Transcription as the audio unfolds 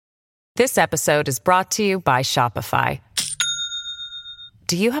This episode is brought to you by Shopify.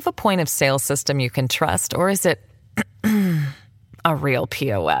 Do you have a point of sale system you can trust, or is it a real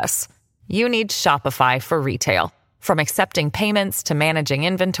POS? You need Shopify for retail. From accepting payments to managing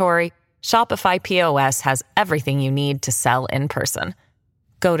inventory, Shopify POS has everything you need to sell in person.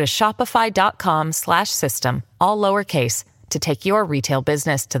 Go to shopify.com/system, all lowercase, to take your retail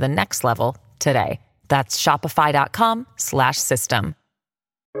business to the next level today. That's shopify.com/system.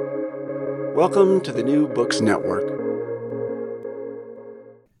 Welcome to the New Books Network.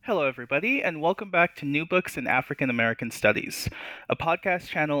 Hello, everybody, and welcome back to New Books in African American Studies, a podcast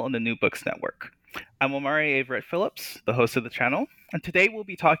channel on the New Books Network. I'm Omari Everett Phillips, the host of the channel, and today we'll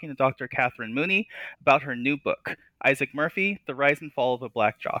be talking to Dr. Katherine Mooney about her new book, Isaac Murphy, The Rise and Fall of a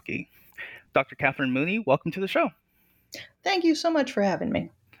Black Jockey. Dr. Katherine Mooney, welcome to the show. Thank you so much for having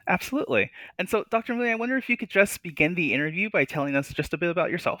me. Absolutely. And so, Dr. Mooney, I wonder if you could just begin the interview by telling us just a bit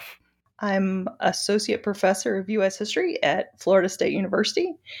about yourself. I'm Associate Professor of U.S. History at Florida State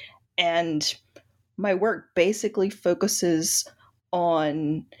University, and my work basically focuses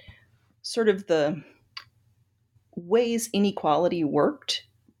on sort of the ways inequality worked,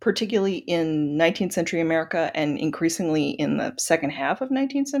 particularly in 19th century America and increasingly in the second half of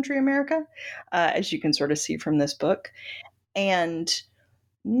 19th century America, as you can sort of see from this book, and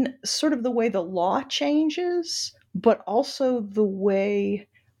sort of the way the law changes, but also the way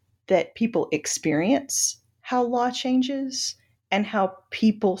that people experience how law changes and how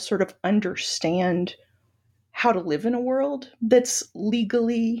people sort of understand how to live in a world that's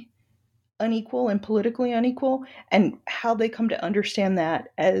legally unequal and politically unequal, and how they come to understand that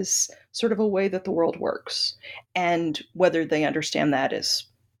as sort of a way that the world works, and whether they understand that as,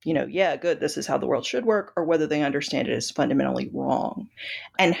 yeah, good, this is how the world should work, or whether they understand it as fundamentally wrong,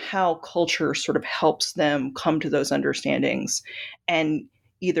 and how culture sort of helps them come to those understandings and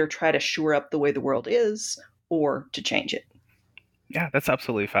either try to shore up the way the world is or to change it. Yeah, that's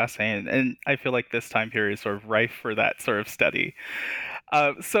absolutely fascinating. And I feel like this time period is sort of rife for that sort of study.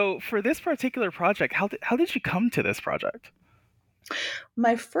 So for this particular project, how did you come to this project?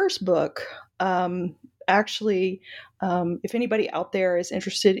 My first book, if anybody out there is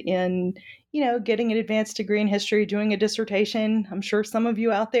interested in, getting an advanced degree in history, doing a dissertation, I'm sure some of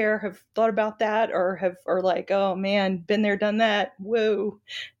you out there have thought about that or are like, oh man, been there, done that. Whoa,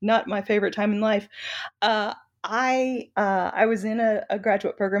 not my favorite time in life. I was in a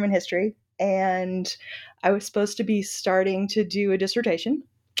graduate program in history, and I was supposed to be starting to do a dissertation,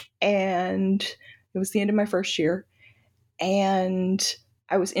 and it was the end of my first year. And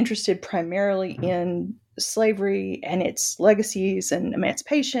I was interested primarily in slavery and its legacies and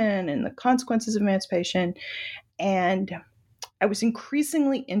emancipation and the consequences of emancipation. And I was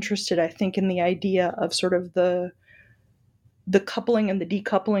increasingly interested, I think, in the idea of sort of the coupling and the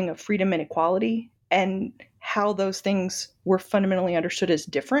decoupling of freedom and equality, and how those things were fundamentally understood as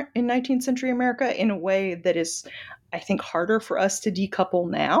different in 19th century America in a way that is, I think, harder for us to decouple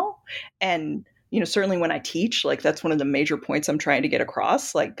now. And certainly when I teach, like, that's one of the major points I'm trying to get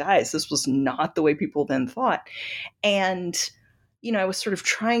across. Like, guys, this was not the way people then thought. And, I was sort of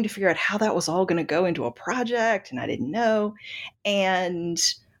trying to figure out how that was all going to go into a project, and I didn't know. And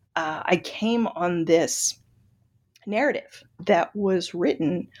I came on this narrative that was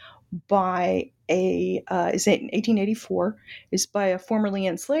written by is in 1884, is by a formerly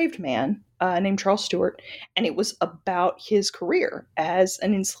enslaved man named Charles Stewart. And it was about his career as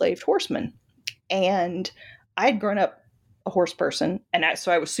an enslaved horseman. And I'd grown up a horse person, and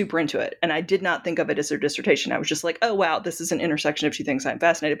so I was super into it. And I did not think of it as a dissertation. I was just like, oh, wow, this is an intersection of two things I'm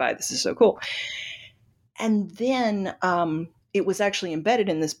fascinated by. This is so cool. And then it was actually embedded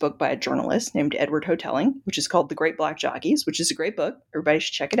in this book by a journalist named Edward Hotelling, which is called The Great Black Jockeys, which is a great book. Everybody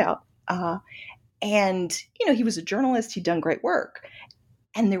should check it out. And he was a journalist. He'd done great work.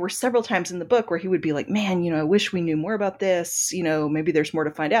 And there were several times in the book where he would be like, man, I wish we knew more about this. Maybe there's more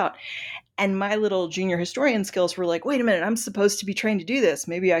to find out. And my little junior historian skills were like, wait a minute, I'm supposed to be trained to do this.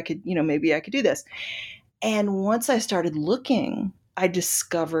 Maybe I could do this. And once I started looking, I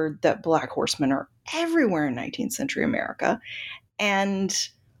discovered that Black horsemen are everywhere in 19th century America. And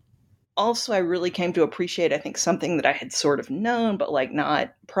also, I really came to appreciate, I think, something that I had sort of known, but like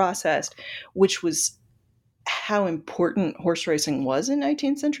not processed, which was how important horse racing was in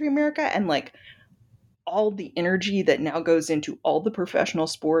 19th century America. And like all the energy that now goes into all the professional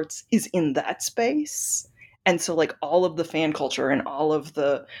sports is in that space. And so like all of the fan culture and all of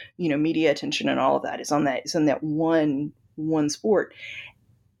the, media attention and all of that is in that one sport.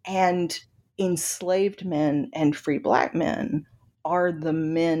 And enslaved men and free Black men are the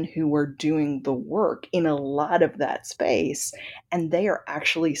men who were doing the work in a lot of that space, and they are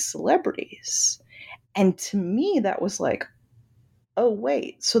actually celebrities. And to me, that was like, oh,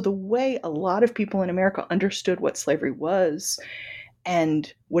 wait. So the way a lot of people in America understood what slavery was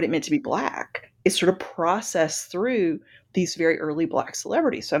and what it meant to be Black is sort of processed through these very early Black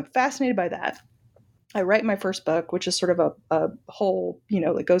celebrities. So I'm fascinated by that. I write my first book, which is sort of a whole,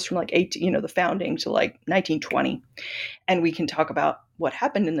 that goes from like 18, the founding to like 1920. And we can talk about what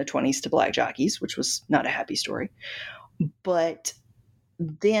happened in the 20s to Black jockeys, which was not a happy story. But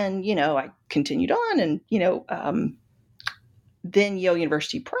then, I continued on and, then Yale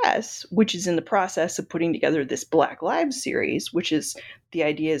University Press, which is in the process of putting together this Black Lives series, which is the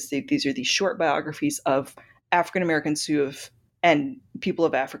idea is that these are these short biographies of African Americans who have, and people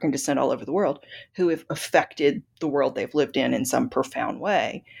of African descent all over the world, who have affected the world they've lived in some profound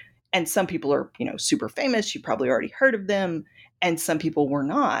way. And some people are, super famous. You probably already heard of them. And some people were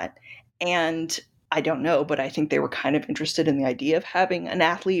not. And I don't know, but I think they were kind of interested in the idea of having an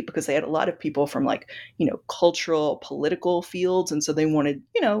athlete because they had a lot of people from like, cultural, political fields. And so they wanted,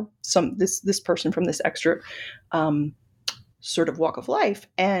 this person from this extra sort of walk of life.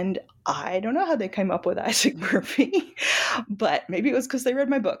 And I don't know how they came up with Isaac Murphy, but maybe it was because they read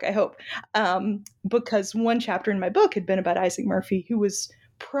my book, I hope. Because one chapter in my book had been about Isaac Murphy, who was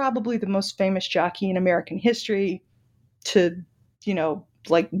probably the most famous jockey in American history to,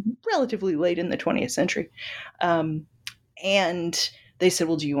 like relatively late in the 20th century. And they said,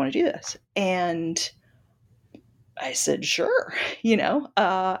 well, do you want to do this? And I said, sure,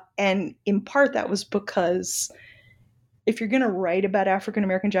 and in part that was because if you're going to write about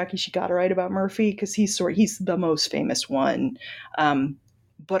African-American jockeys, you got to write about Murphy because he's the most famous one.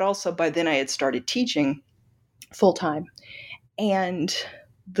 But also by then I had started teaching full time. And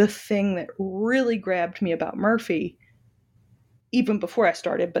the thing that really grabbed me about Murphy, even before I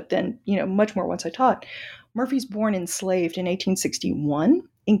started, but then, much more once I taught, Murphy's born enslaved in 1861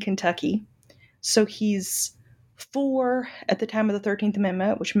 in Kentucky. So he's 4 at the time of the 13th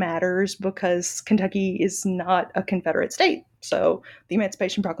Amendment, which matters because Kentucky is not a Confederate state. So the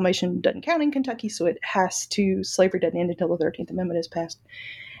Emancipation Proclamation doesn't count in Kentucky, so slavery doesn't end until the 13th Amendment is passed.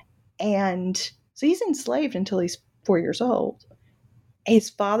 And so he's enslaved until he's 4 years old. His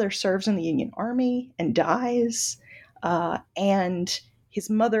father serves in the Union Army and dies. And his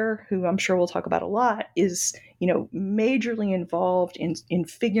mother, who I'm sure we'll talk about a lot, is, majorly involved in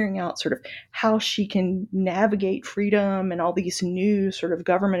figuring out sort of how she can navigate freedom and all these new sort of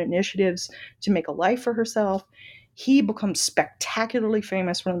government initiatives to make a life for herself. He becomes spectacularly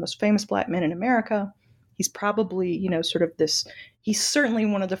famous, one of the most famous Black men in America. He's probably, he's certainly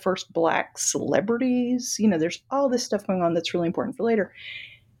one of the first Black celebrities. There's all this stuff going on that's really important for later.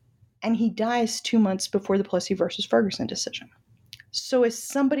 And he dies 2 months before the Plessy versus Ferguson decision. So as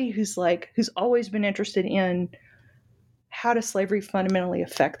somebody who's always been interested in how does slavery fundamentally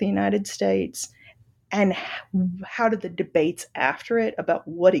affect the United States and how do the debates after it about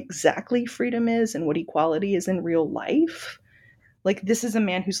what exactly freedom is and what equality is in real life, like this is a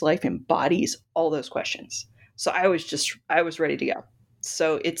man whose life embodies all those questions. So I was ready to go.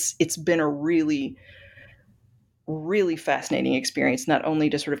 So it's been a really, really fascinating experience, not only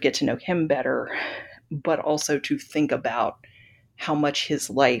to sort of get to know him better, but also to think about how much his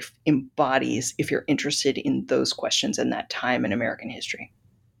life embodies if you're interested in those questions and that time in American history.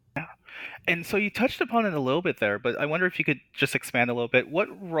 Yeah. And so you touched upon it a little bit there, but I wonder if you could just expand a little bit. What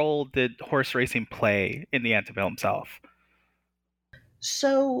role did horse racing play in the antebellum South?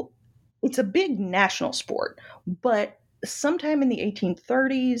 So it's a big national sport, but sometime in the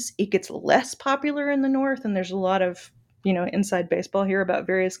 1830s, it gets less popular in the North, and there's a lot of inside baseball here about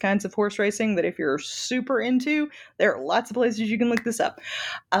various kinds of horse racing that if you're super into, there are lots of places you can look this up.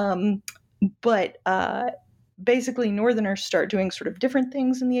 But basically, Northerners start doing sort of different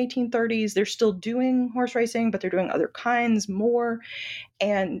things in the 1830s. They're still doing horse racing, but they're doing other kinds more.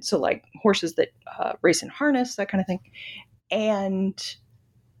 And so like horses that race in harness, that kind of thing. And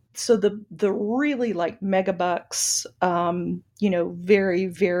so the really like megabucks, very,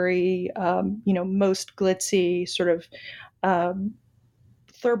 very, most glitzy sort of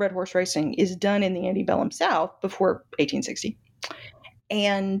thoroughbred horse racing is done in the antebellum South before 1860.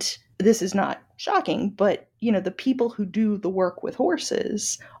 And this is not shocking, but, the people who do the work with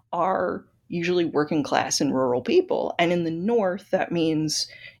horses are usually working class and rural people. And in the North, that means,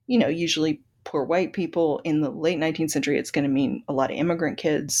 usually poor white people. In the late 19th century, it's going to mean a lot of immigrant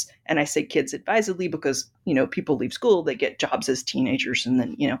kids. And I say kids advisedly because, people leave school, they get jobs as teenagers. And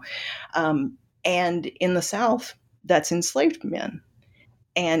then, and in the South, that's enslaved men.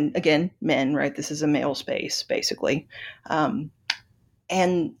 And again, men, right? This is a male space, basically.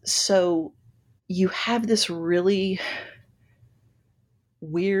 And so you have this really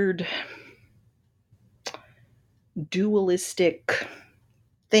weird dualistic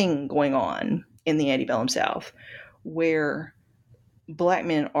thing going on in the antebellum South where Black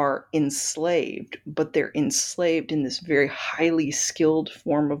men are enslaved, but they're enslaved in this very highly skilled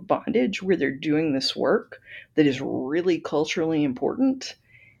form of bondage where they're doing this work that is really culturally important,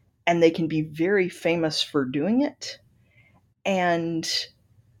 and they can be very famous for doing it. And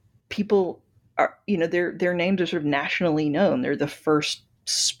people are, their names are sort of nationally known. They're the first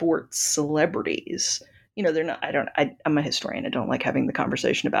sports celebrities. They're not, I'm a historian. I don't like having the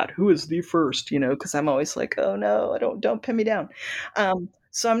conversation about who is the first, because I'm always like, oh no, don't pin me down.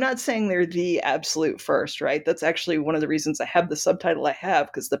 So I'm not saying they're the absolute first, right? That's actually one of the reasons I have the subtitle I have,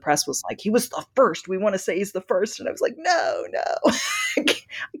 because the press was like, he was the first. We want to say he's the first. And I was like, no,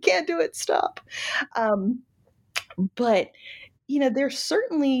 I can't do it. Stop. But there's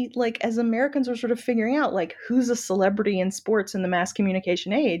certainly, like, as Americans are sort of figuring out, like, who's a celebrity in sports in the mass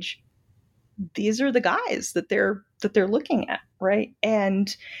communication age, these are the guys that they're looking at, right?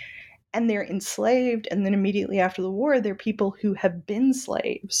 And they're enslaved, and then immediately after the war, they're people who have been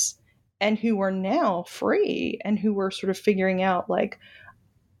slaves and who are now free and who are sort of figuring out, like,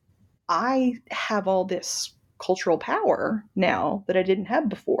 I have all this cultural power now that I didn't have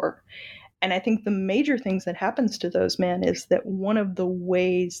before. And I think the major things that happens to those men is that one of the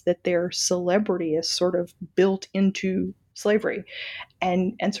ways that their celebrity is sort of built into slavery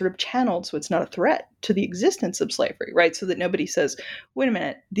and sort of channeled so it's not a threat to the existence of slavery, right? So that nobody says, wait a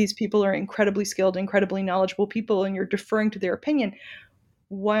minute, these people are incredibly skilled, incredibly knowledgeable people, and you're deferring to their opinion.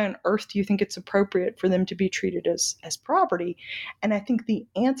 Why on earth do you think it's appropriate for them to be treated as property? And I think the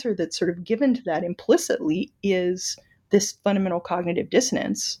answer that's sort of given to that implicitly is this fundamental cognitive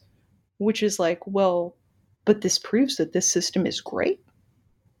dissonance, which is like, well, but this proves that this system is great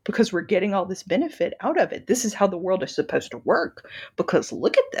because we're getting all this benefit out of it. This is how the world is supposed to work, because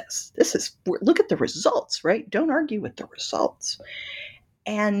look at this. Look at the results, right? Don't argue with the results.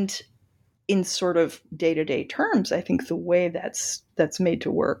 And in sort of day-to-day terms, I think the way that's made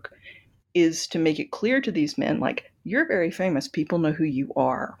to work is to make it clear to these men, like, you're very famous. People know who you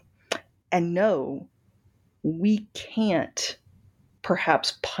are. And no, we can't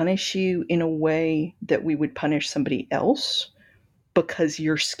perhaps punish you in a way that we would punish somebody else because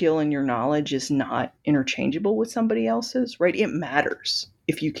your skill and your knowledge is not interchangeable with somebody else's, right? It matters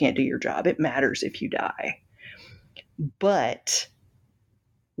if you can't do your job. It matters if you die. But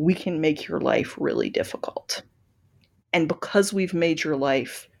we can make your life really difficult. And because we've made your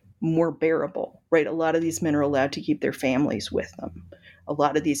life more bearable, right? A lot of these men are allowed to keep their families with them. A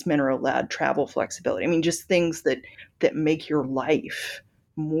lot of these men are allowed travel flexibility. I mean, just things that make your life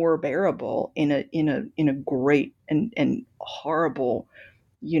more bearable in a great and horrible,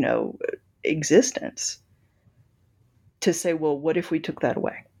 existence. To say, well, what if we took that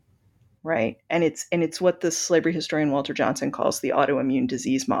away? Right. And it's what the slavery historian Walter Johnson calls the autoimmune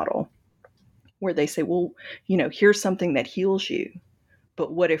disease model, where they say, well, here's something that heals you,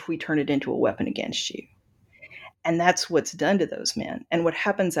 but what if we turn it into a weapon against you? And that's what's done to those men. And what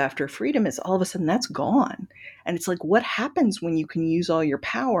happens after freedom is all of a sudden that's gone. And it's like, what happens when you can use all your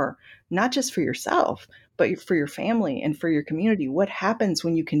power, not just for yourself, but for your family and for your community? What happens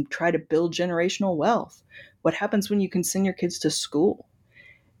when you can try to build generational wealth? What happens when you can send your kids to school?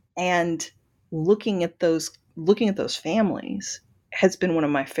 And looking at those families has been one of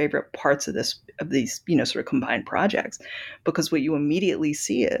my favorite parts of these, sort of combined projects, because what you immediately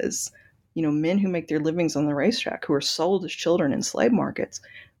see is, men who make their livings on the racetrack, who are sold as children in slave markets,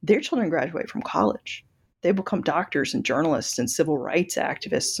 their children graduate from college. They become doctors and journalists and civil rights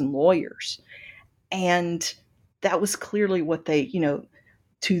activists and lawyers. And that was clearly what they,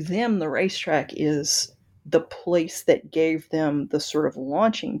 to them, the racetrack is the place that gave them the sort of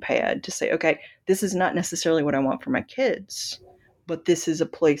launching pad to say, okay, this is not necessarily what I want for my kids, but this is a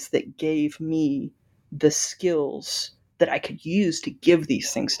place that gave me the skills that I could use to give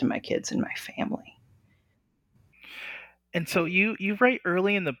these things to my kids and my family. And so you write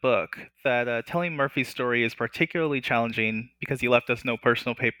early in the book that telling Murphy's story is particularly challenging because he left us no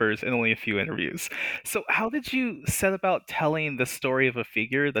personal papers and only a few interviews. So how did you set about telling the story of a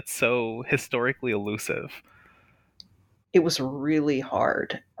figure that's so historically elusive? It was really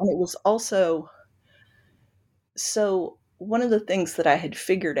hard. And it was also, so one of the things that I had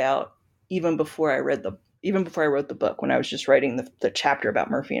figured out even before I wrote the book, when I was just writing the chapter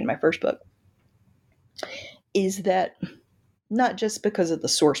about Murphy in my first book, is that not just because of the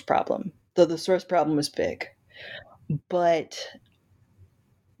source problem, though the source problem is big, but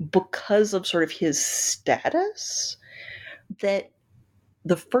because of sort of his status, that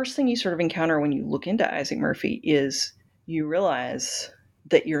the first thing you sort of encounter when you look into Isaac Murphy is you realize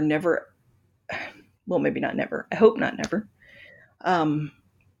that you're never, well, maybe not never, I hope not never,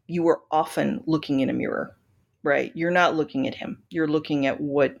 you are often looking in a mirror, right? You're not looking at him. You're looking at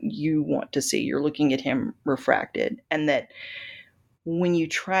what you want to see. You're looking at him refracted. And that when you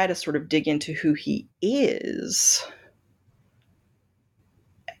try to sort of dig into who he is,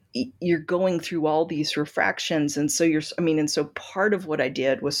 you're going through all these refractions. And so so part of what I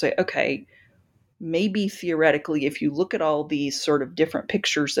did was say, okay, maybe theoretically, if you look at all these sort of different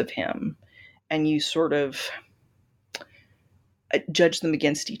pictures of him and you sort of judge them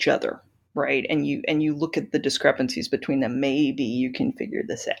against each other, right? And you look at the discrepancies between them, maybe you can figure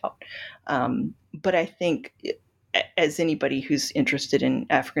this out. But I think, as anybody who's interested in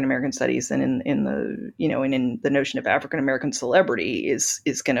African American studies and in the notion of African American celebrity is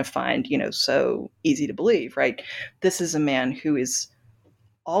going to find, so easy to believe, right? This is a man who is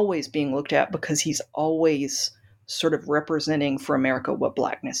always being looked at because he's always sort of representing for America what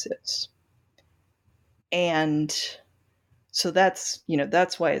Blackness is. And so that's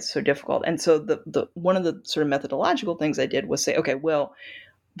why it's so difficult. And so the one of the sort of methodological things I did was say, okay, well,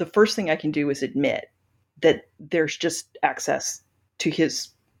 the first thing I can do is admit that there's just access to his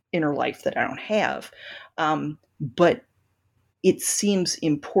inner life that I don't have. But it seems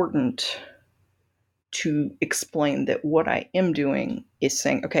important to explain that what I am doing is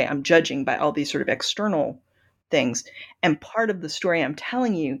saying, okay, I'm judging by all these sort of external things. And part of the story I'm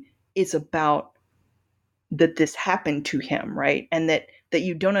telling you is about that this happened to him, right? And that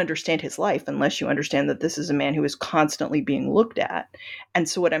you don't understand his life unless you understand that this is a man who is constantly being looked at. And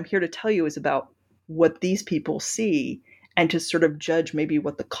so what I'm here to tell you is about what these people see and to sort of judge maybe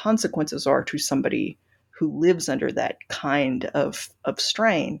what the consequences are to somebody who lives under that kind of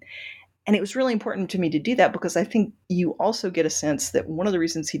strain. And it was really important to me to do that because I think you also get a sense that one of the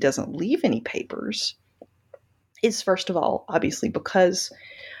reasons he doesn't leave any papers is, first of all, obviously because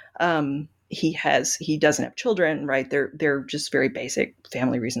he doesn't have children, right? They're just very basic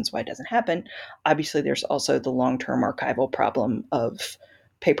family reasons why it doesn't happen. Obviously, there's also the long-term archival problem of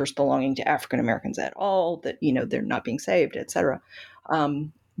papers belonging to African Americans at all that, they're not being saved, et cetera.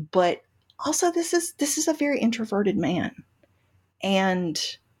 But also this is a very introverted man. And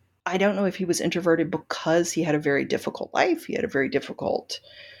I don't know if he was introverted because he had a very difficult life. He had a very difficult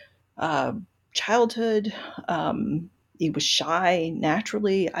childhood. He was shy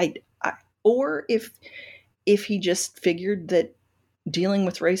naturally. Or if he just figured that dealing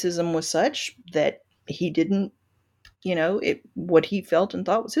with racism was such that he didn't, what he felt and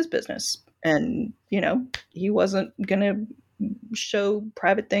thought was his business. And, he wasn't going to show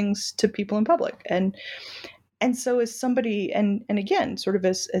private things to people in public. And so as somebody, and again, sort of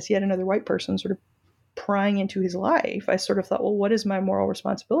as yet another white person sort of prying into his life, I sort of thought, well, what is my moral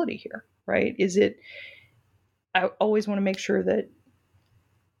responsibility here, right? I always want to make sure that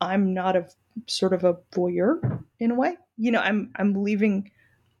I'm not a sort of a voyeur in a way.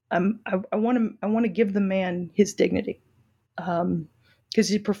 I want to give the man his dignity, because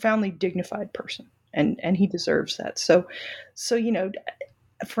he's a profoundly dignified person, and he deserves that. So,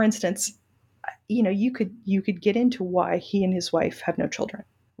 for instance, you could get into why he and his wife have no children,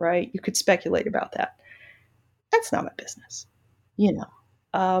 right? You could speculate about that. That's not my business,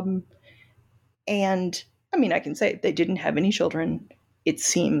 and I mean, I can say they didn't have any children. It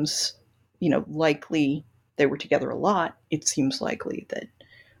seems, likely they were together a lot. It seems likely that,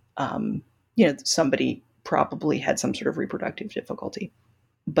 somebody probably had some sort of reproductive difficulty.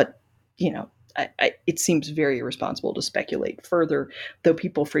 But, it seems very irresponsible to speculate further, though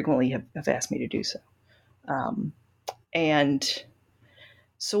people frequently have asked me to do so. And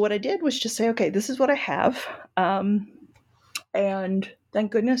so what I did was just say, okay, this is what I have. And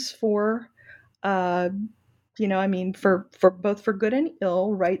thank goodness for, for both for good and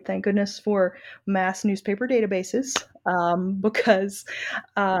ill, right? Thank goodness for mass newspaper databases, because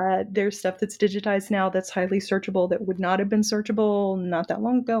there's stuff that's digitized now that's highly searchable that would not have been searchable not that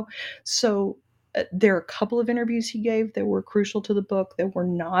long ago. So there are a couple of interviews he gave that were crucial to the book that were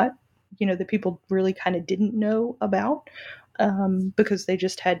not, that people really kind of didn't know about, because they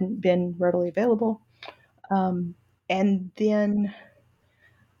just hadn't been readily available. And then,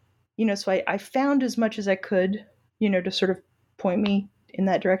 so I found as much as I could, to sort of point me in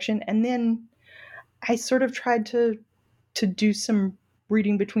that direction. And then I sort of tried to do some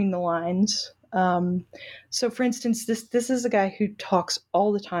reading between the lines. So for instance, this is a guy who talks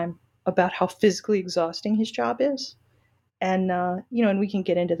all the time about how physically exhausting his job is. And, and we can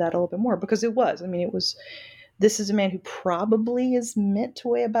get into that a little bit more because this is a man who probably is meant to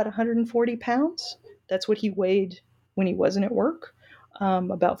weigh about 140 pounds. That's what he weighed when he wasn't at work.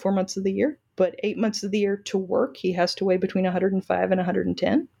 about 4 months of the year, but 8 months of the year to work, he has to weigh between 105 and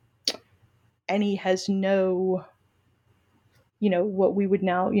 110. And he has no, what we would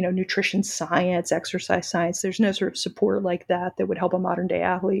now, nutrition science, exercise science. There's no sort of support like that would help a modern day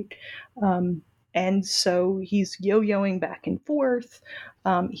athlete. And so he's yo-yoing back and forth.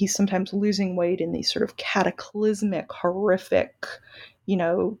 He's sometimes losing weight in these sort of cataclysmic, horrific,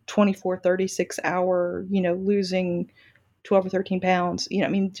 24, 36 hour, losing 12 or 13 pounds,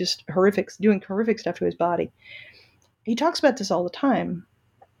 just doing horrific stuff to his body. He talks about this all the time.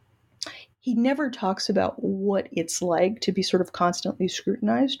 He never talks about what it's like to be sort of constantly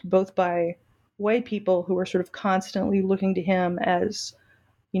scrutinized, both by white people who are sort of constantly looking to him as,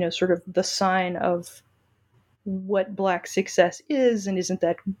 sort of the sign of what Black success is and isn't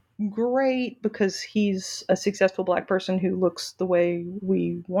that great because he's a successful Black person who looks the way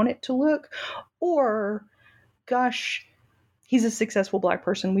we want it to look, or, gosh, he's a successful Black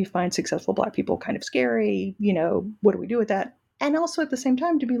person. We find successful Black people kind of scary. What do we do with that? And also at the same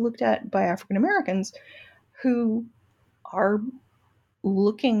time to be looked at by African Americans who are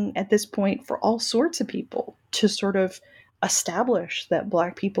looking at this point for all sorts of people to sort of establish that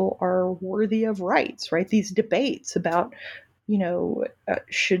Black people are worthy of rights, right? These debates about,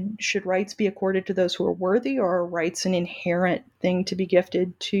 should rights be accorded to those who are worthy, or are rights an inherent thing to be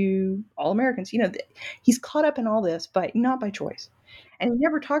gifted to all Americans? He's caught up in all this, but not by choice. And he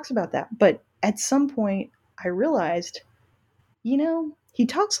never talks about that. But at some point, I realized, he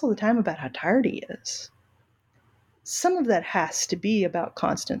talks all the time about how tired he is. Some of that has to be about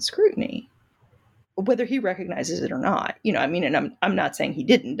constant scrutiny, whether he recognizes it or not. And I'm not saying he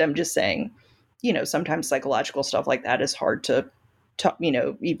didn't. I'm just saying, sometimes psychological stuff like that is hard to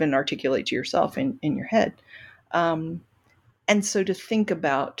even articulate to yourself in your head. And so to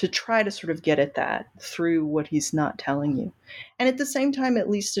try to sort of get at that through what he's not telling you. And at the same time,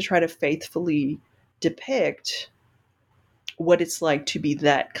 at least to try to faithfully depict what it's like to be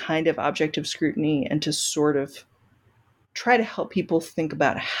that kind of object of scrutiny, and to sort of try to help people think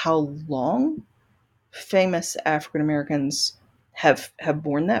about how long famous African Americans have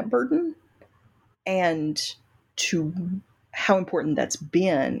borne that burden, and to how important that's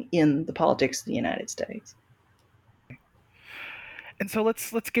been in the politics of the United States. And so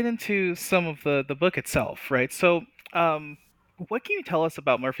let's get into some of the book itself, right? So what can you tell us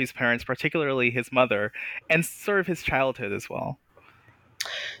about Murphy's parents, particularly his mother, and sort of his childhood as well?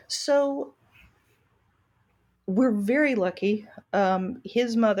 So we're very lucky.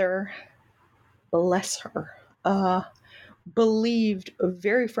 His mother, bless her, believed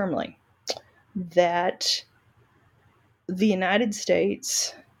very firmly that the United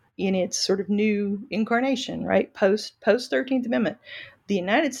States, in its sort of new incarnation, right, post 13th Amendment, the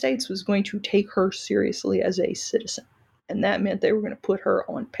United States was going to take her seriously as a citizen. And that meant they were going to put her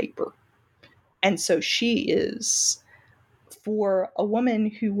on paper. And so she is, for a woman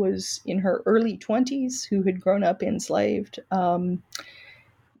who was in her early 20s, who had grown up enslaved,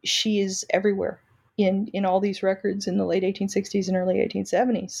 she is everywhere in all these records in the late 1860s and early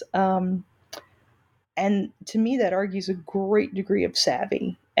 1870s. And to me, that argues a great degree of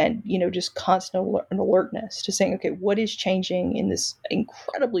savvy and, just constant alertness to saying, okay, what is changing in this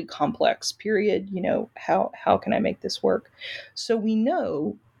incredibly complex period? How can I make this work? So we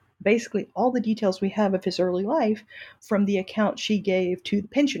know basically all the details we have of his early life from the account she gave to the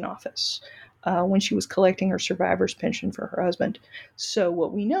pension office when she was collecting her survivor's pension for her husband. So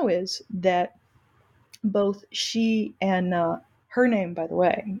what we know is that both she and her name, by the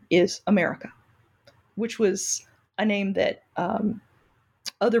way, is America, which was a name that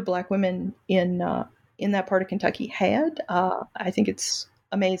other Black women in that part of Kentucky had. I think it's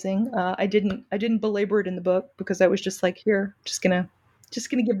amazing. I didn't belabor it in the book because I was just like, here, just gonna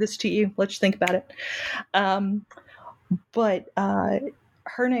give this to you. Let's think about it. But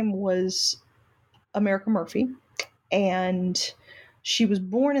her name was America Murphy, and she was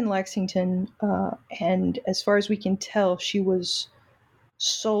born in Lexington. And as far as we can tell, she was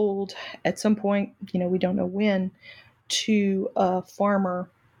sold at some point, we don't know when, to a farmer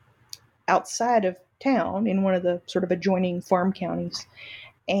outside of town in one of the sort of adjoining farm counties.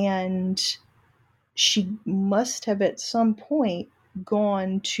 And she must have at some point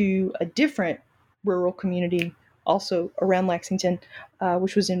gone to a different rural community also around Lexington,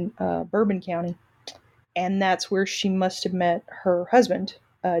 which was in Bourbon County. And that's where she must have met her husband,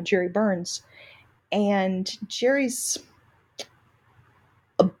 Jerry Burns. And Jerry's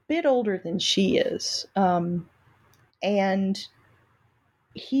a bit older than she is. And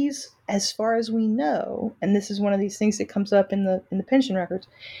he's, as far as we know, and this is one of these things that comes up in the pension records,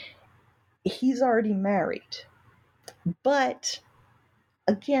 he's already married. But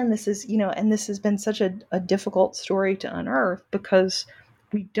again, this is, and this has been such a difficult story to unearth because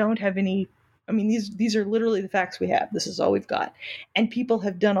we don't have any. I mean, these are literally the facts we have. This is all we've got. And people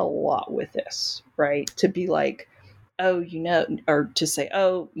have done a lot with this, right? To be like, oh, or to say,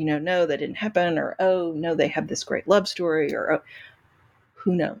 oh, no, that didn't happen, or oh, no, they have this great love story, or oh,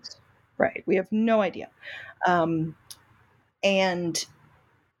 who knows, right? We have no idea. And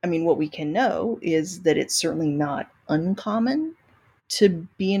I mean, what we can know is that it's certainly not uncommon to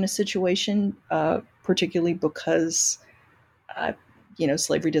be in a situation, particularly because,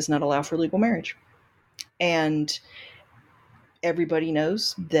 slavery does not allow for legal marriage. And everybody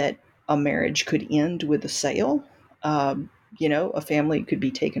knows that a marriage could end with a sale. A family could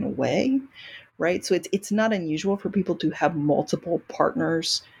be taken away, right? So it's not unusual for people to have multiple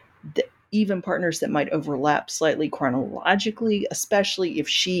partners, even partners that might overlap slightly chronologically, especially if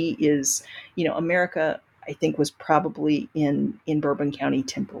she is, America, I think, was probably in Bourbon County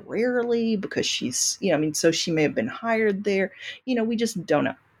temporarily because she's, so she may have been hired there. We just don't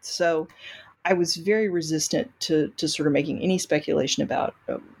know. So I was very resistant to sort of making any speculation about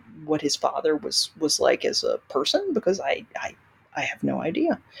what his father was like as a person, because I have no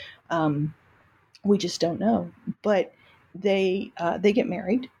idea. We just don't know. But they get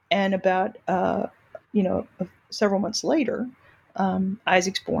married, and about several months later,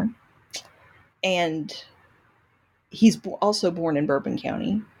 Isaac's born, and he's also born in Bourbon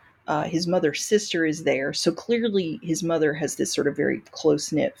County. His mother's sister is there. So clearly his mother has this sort of very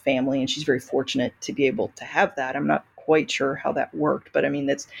close-knit family, and she's very fortunate to be able to have that. I'm not quite sure how that worked, but I mean,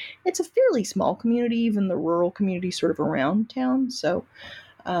 it's a fairly small community, even the rural community sort of around town. So,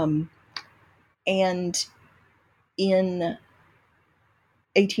 and in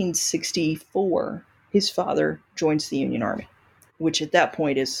 1864, his father joins the Union Army, which at that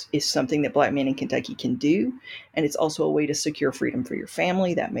point is something that black men in Kentucky can do. And it's also a way to secure freedom for your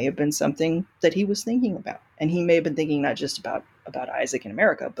family. That may have been something that he was thinking about. And he may have been thinking not just about Isaac in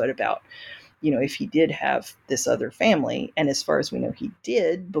America, but about, if he did have this other family. And as far as we know, he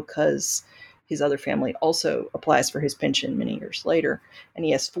did, because his other family also applies for his pension many years later. And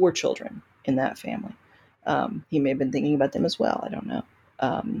he has 4 children in that family. He may have been thinking about them as well. I don't know.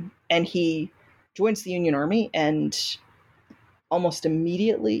 And he joins the Union Army and almost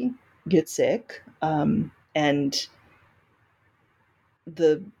immediately get sick. And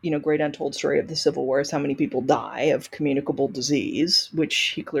the great untold story of the Civil War is how many people die of communicable disease, which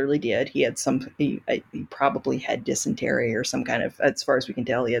he clearly did. He had he probably had dysentery or some kind of, as far as we can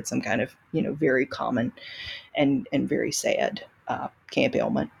tell, he had some kind of very common and very sad camp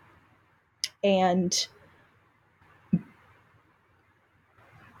ailment. And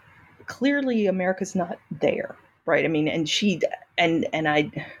clearly America's not there, right? I mean, and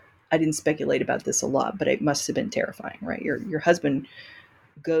I didn't speculate about this a lot, but it must have been terrifying, right? Your husband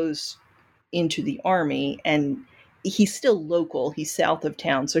goes into the army, and he's still local. He's south of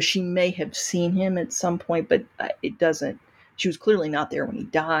town, so she may have seen him at some point, but it doesn't. She was clearly not there when he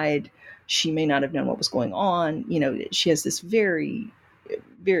died. She may not have known what was going on. She has this very,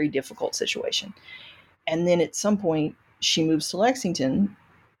 very difficult situation. And then at some point, she moves to Lexington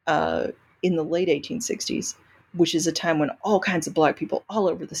in the late 1860s, which is a time when all kinds of black people all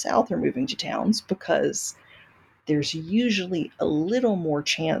over the South are moving to towns, because there's usually a little more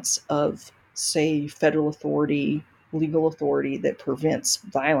chance of, say, federal authority, legal authority that prevents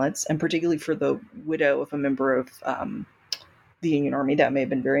violence, and particularly for the widow of a member of the Union Army, that may have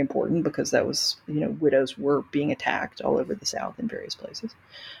been very important, because that was, widows were being attacked all over the South in various places.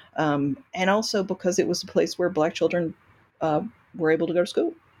 And also because it was a place where black children were able to go to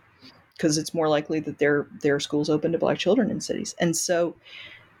school, because it's more likely that there are schools open to black children in cities. And so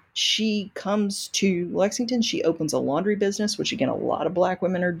she comes to Lexington. She opens a laundry business, which, again, a lot of black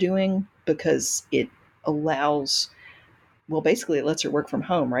women are doing, because it allows, well, basically it lets her work from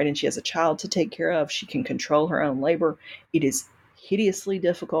home, right? And she has a child to take care of. She can control her own labor. It is hideously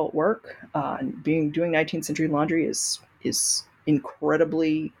difficult work. Doing 19th century laundry is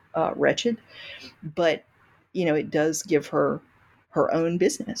incredibly wretched, but it does give her own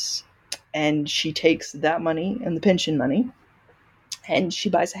business. And she takes that money and the pension money, and she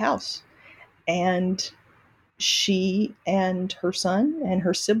buys a house. And she and her son and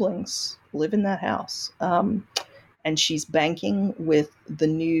her siblings live in that house. And she's banking with the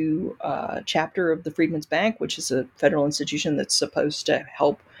new chapter of the Freedmen's Bank, which is a federal institution that's supposed to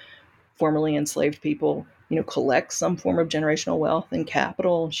help formerly enslaved people, collect some form of generational wealth and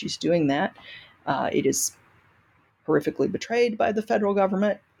capital. She's doing that. It is horrifically betrayed by the federal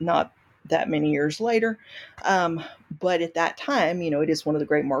government, not that many years later. But at that time, it is one of the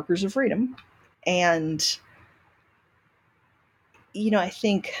great markers of freedom. And I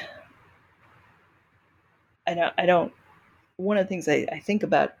think I don't one of the things I think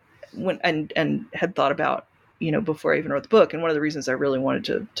about when and had thought about, before I even wrote the book, and one of the reasons I really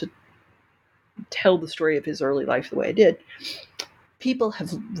wanted to tell the story of his early life the way I did, people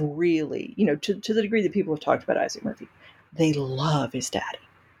have really, to the degree that people have talked about Isaac Murphy, they love his daddy,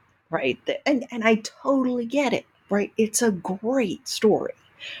 right? And I totally get it, right? It's a great story,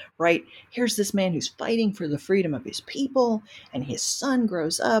 right? Here's this man who's fighting for the freedom of his people, and his son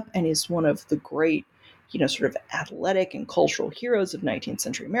grows up and is one of the great, sort of athletic and cultural heroes of 19th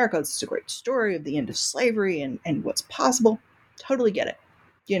century America. This is a great story of the end of slavery and what's possible. Totally get it,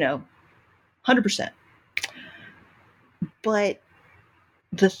 100%. But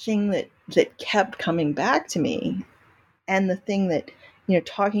the thing that kept coming back to me, and the thing that,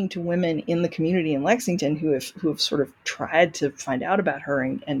 talking to women in the community in Lexington who have sort of tried to find out about her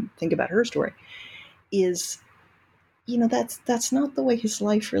and think about her story, is, that's not the way his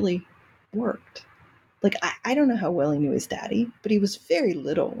life really worked. Like, I don't know how well he knew his daddy, but he was very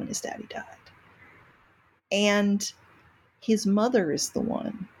little when his daddy died. And his mother is the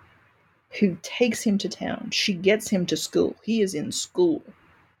one who takes him to town. She gets him to school. He is in school,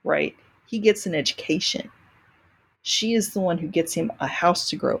 right? He gets an education. She is the one who gets him a house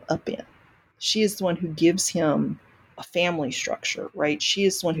to grow up in. She is the one who gives him a family structure, right? She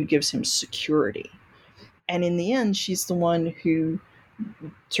is the one who gives him security. And in the end, she's the one who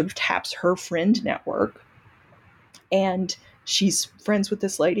sort of taps her friend network. And she's friends with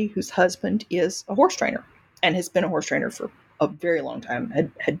this lady whose husband is a horse trainer and has been a horse trainer for a very long time,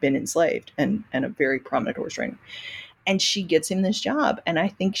 had been enslaved and a very prominent horse trainer. And she gets him this job. And I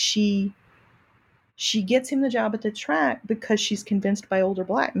think she gets him the job at the track because she's convinced by older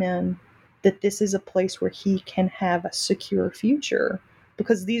Black men that this is a place where he can have a secure future,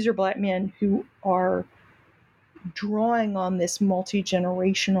 because these are Black men who are drawing on this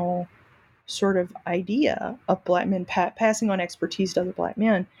multi-generational sort of idea of Black men passing on expertise to other Black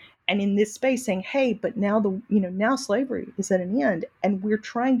men. And in this space saying, hey, but now now slavery is at an end, and we're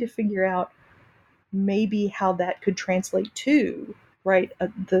trying to figure out maybe how that could translate to, right,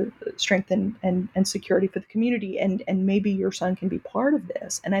 the strength and security for the community, and maybe your son can be part of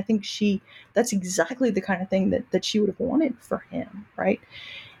this. And I think that's exactly the kind of thing that she would have wanted for him, right?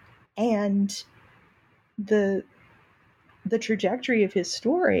 And the trajectory of his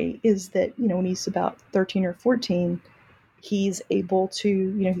story is that, when he's about 13 or 14, he's able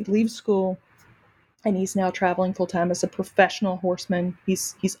to, he leaves school and he's now traveling full time as a professional horseman.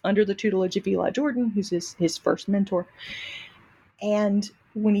 He's under the tutelage of Eli Jordan, who's his first mentor. And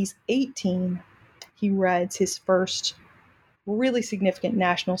when he's 18, he rides his first really significant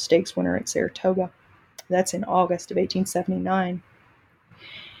national stakes winner at Saratoga. That's in August of 1879.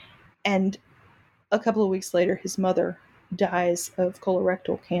 And a couple of weeks later, his mother dies of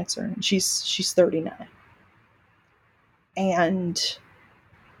colorectal cancer, and she's 39. And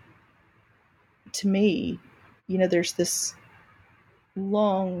to me, there's this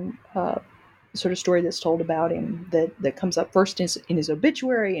long sort of story that's told about him that comes up first in his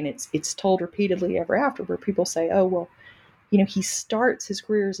obituary, and it's told repeatedly ever after, where people say, oh, well, he starts his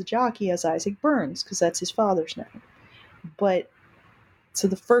career as a jockey as Isaac Burns, because that's his father's name. But so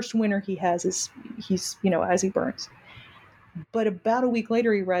the first winner he has he's Isaac Burns. But about a week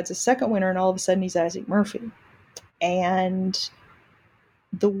later, he rides a second winner, and all of a sudden he's Isaac Murphy. And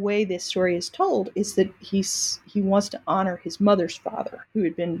the way this story is told is that he wants to honor his mother's father, who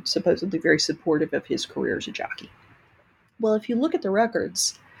had been supposedly very supportive of his career as a jockey. Well, if you look at the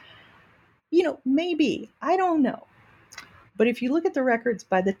records, maybe, I don't know. But if you look at the records,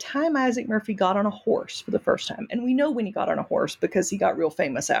 by the time Isaac Murphy got on a horse for the first time, and we know when he got on a horse because he got real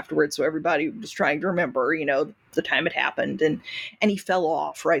famous afterwards, so everybody was trying to remember, the time it happened, and he fell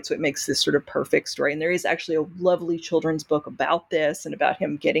off, right? So it makes this sort of perfect story. And there is actually a lovely children's book about this and about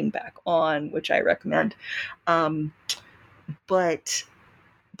him getting back on, which I recommend. But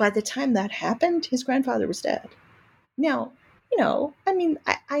by the time that happened, his grandfather was dead. Now,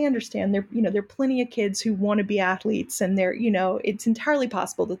 I understand there are plenty of kids who want to be athletes, and it's entirely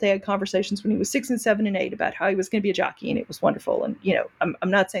possible that they had conversations when he was 6 and 7 and 8 about how he was going to be a jockey, and it was wonderful. And, I'm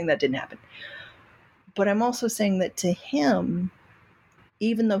not saying that didn't happen, but I'm also saying that to him,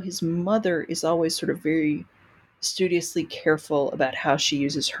 even though his mother is always sort of very studiously careful about how she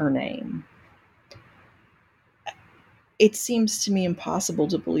uses her name, it seems to me impossible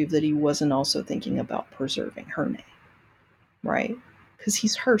to believe that he wasn't also thinking about preserving her name. Right? Because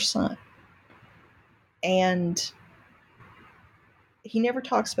he's her son. And he never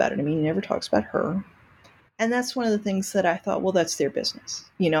talks about it. He never talks about her. And that's one of the things that I thought, well, that's their business.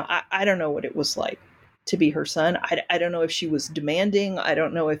 I don't know what it was like to be her son. I don't know if she was demanding. I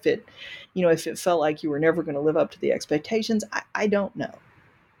don't know if it, if it felt like you were never going to live up to the expectations. I don't know.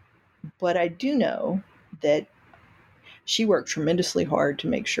 But I do know that she worked tremendously hard to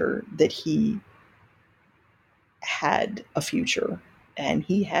make sure that he had a future, and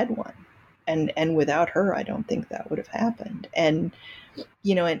he had one. And without her, I don't think that would have happened. And,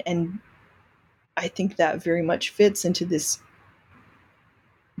 and I think that very much fits into this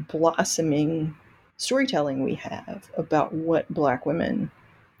blossoming storytelling we have about what Black women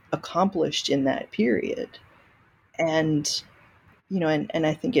accomplished in that period. And, and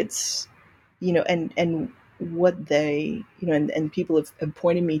I think it's, and what they, and people have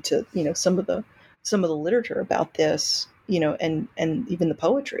pointed me to, some of the literature about this, and even the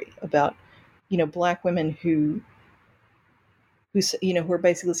poetry about, Black women who are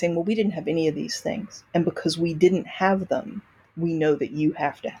basically saying, well, we didn't have any of these things. And because we didn't have them, we know that you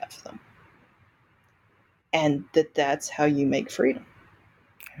have to have them. And that's how you make freedom.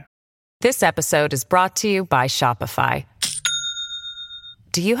 This episode is brought to you by Shopify.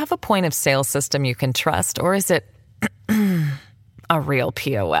 Do you have a point of sale system you can trust, or is it a real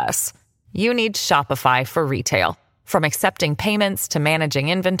POS? You need Shopify for retail. From accepting payments to managing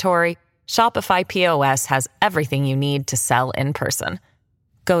inventory, Shopify POS has everything you need to sell in person.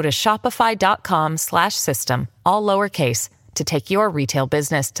 Go to shopify.com/system, all lowercase, to take your retail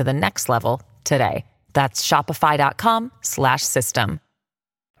business to the next level today. That's shopify.com/system.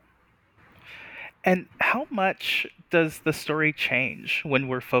 And how much does the story change when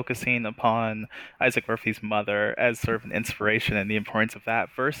we're focusing upon Isaac Murphy's mother as sort of an inspiration and the importance of that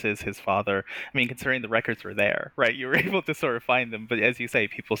versus his father? I mean, considering the records were there, right? You were able to sort of find them, but as you say,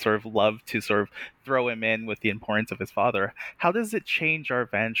 people sort of love to sort of throw him in with the importance of his father. How does it change our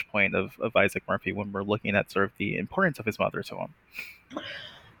vantage point of Isaac Murphy when we're looking at sort of the importance of his mother to him?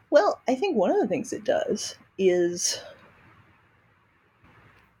 Well, I think one of the things it does is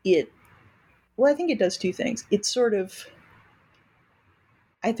I think it does two things. It sort of,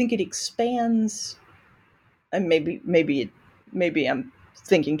 I think it expands, and maybe I'm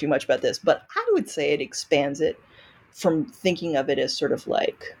thinking too much about this, but I would say it expands it from thinking of it as sort of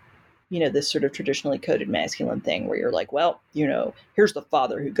like, this sort of traditionally coded masculine thing where you're like, well, here's the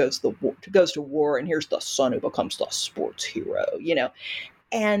father who goes to war, and here's the son who becomes the sports hero,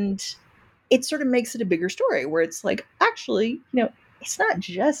 and it sort of makes it a bigger story where it's like, actually, it's not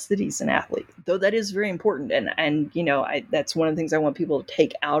just that he's an athlete, though that is very important. And that's one of the things I want people to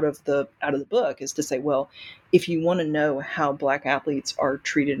take out of the book is to say, well, if you want to know how Black athletes are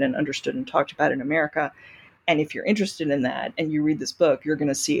treated and understood and talked about in America, and if you're interested in that and you read this book, you're going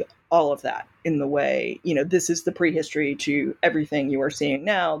to see all of that in the way, this is the prehistory to everything you are seeing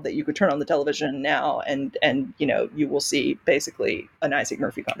now, that you could turn on the television now and you will see basically an Isaac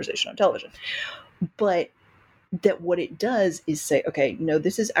Murphy conversation on television. But that what it does is say, okay, no,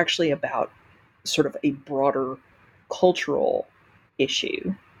 this is actually about sort of a broader cultural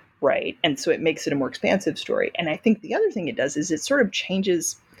issue, right? And so it makes it a more expansive story. And I think the other thing it does is it sort of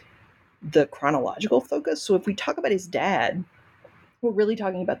changes the chronological focus. So if we talk about his dad, we're really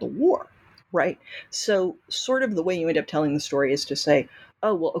talking about the war, right? So sort of the way you end up telling the story is to say,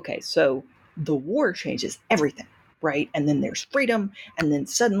 oh, well, okay, so the war changes everything. Right. And then there's freedom. And then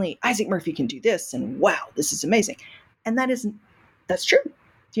suddenly Isaac Murphy can do this. And wow, this is amazing. And that's true.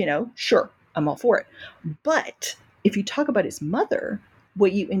 Sure, I'm all for it. But if you talk about his mother,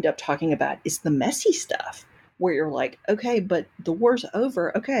 what you end up talking about is the messy stuff where you're like, okay, but the war's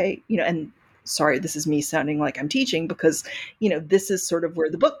over. Okay. And sorry, this is me sounding like I'm teaching because, this is sort of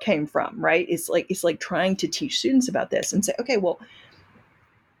where the book came from. Right. It's like trying to teach students about this and say, okay, well,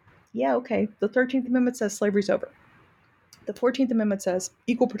 yeah, okay. The 13th Amendment says slavery's over. The 14th Amendment says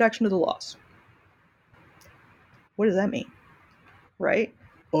equal protection of the laws. What does that mean? Right?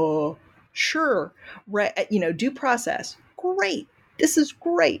 Sure. Right. Due process. Great. This is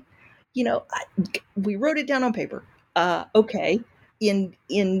great. We wrote it down on paper. Okay.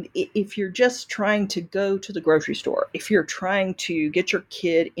 If you're just trying to go to the grocery store, if you're trying to get your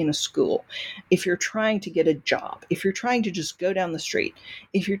kid in a school, if you're trying to get a job, if you're trying to just go down the street,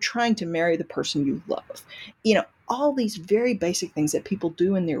 if you're trying to marry the person you love, all these very basic things that people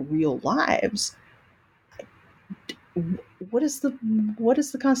do in their real lives. What does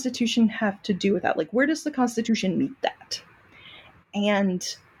the Constitution have to do with that? Like, where does the Constitution meet that? And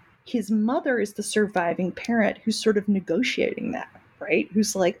his mother is the surviving parent who's sort of negotiating that, right?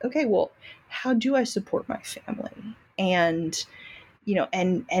 Who's like, okay, well, how do I support my family? And,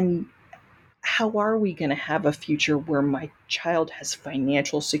 and how are we going to have a future where my child has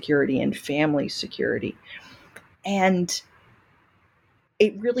financial security and family security? And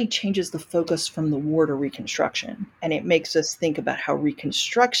it really changes the focus from the war to Reconstruction. And it makes us think about how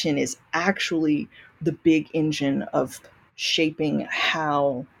Reconstruction is actually the big engine of shaping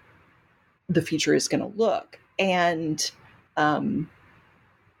how the future is going to look. And, and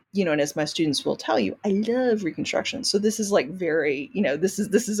as my students will tell you, I love Reconstruction. So this is like very, this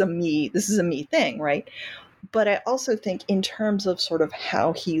is a me thing, right? But I also think in terms of sort of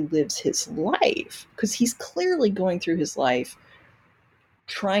how he lives his life, because he's clearly going through his life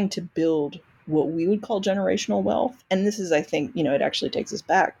trying to build what we would call generational wealth. And this is, I think, it actually takes us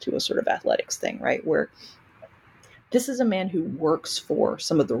back to a sort of athletics thing, right? Where this is a man who works for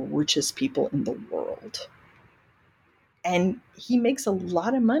some of the richest people in the world. And he makes a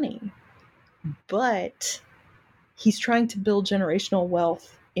lot of money, but he's trying to build generational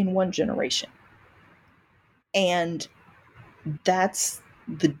wealth in one generation. And that's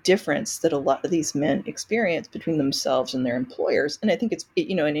the difference that a lot of these men experience between themselves and their employers. And I think it's,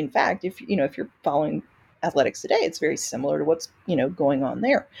 and in fact, if you're following athletics today, it's very similar to what's, going on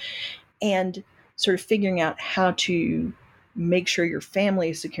there. And sort of figuring out how to make sure your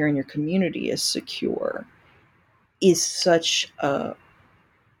family is secure and your community is secure is such a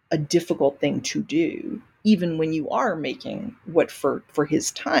difficult thing to do, even when you are making what for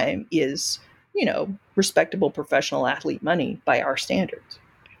his time is, respectable professional athlete money by our standards.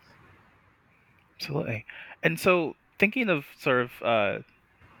 Absolutely. And so thinking of sort of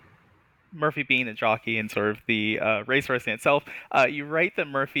Murphy being a jockey and sort of the racehorse in itself, you write that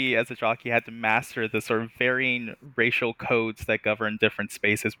Murphy as a jockey had to master the sort of varying racial codes that govern different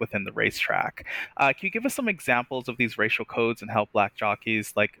spaces within the racetrack. Can you give us some examples of these racial codes and how Black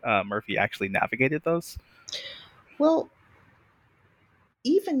jockeys like Murphy actually navigated those? Well,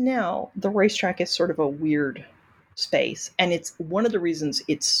 even now, the racetrack is sort of a weird space. And it's one of the reasons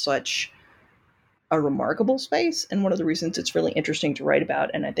it's such a remarkable space, and one of the reasons it's really interesting to write about.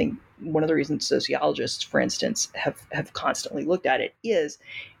 And I think one of the reasons sociologists, for instance, have constantly looked at it is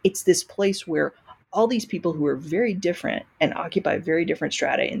it's this place where all these people who are very different and occupy very different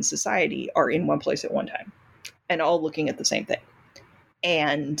strata in society are in one place at one time and all looking at the same thing.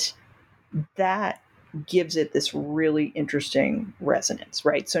 And that gives it this really interesting resonance,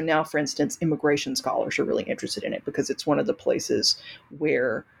 right? So now, for instance, immigration scholars are really interested in it because it's one of the places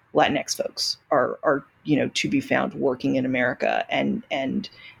where Latinx folks are to be found working in America, and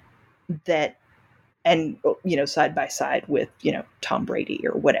side by side with Tom Brady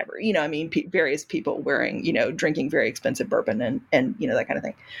or whatever, various people wearing drinking very expensive bourbon and that kind of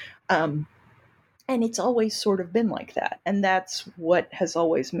thing. And it's always sort of been like that, and that's what has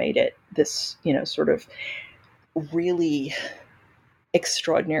always made it this sort of really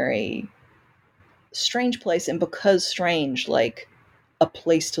extraordinary, strange place. And because strange, like a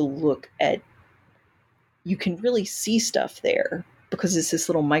place to look at, you can really see stuff there because it's this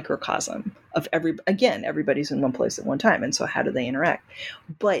little microcosm of everybody's in one place at one time. And so how do they interact?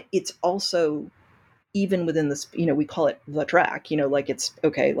 But it's also, even within this, we call it the track, like it's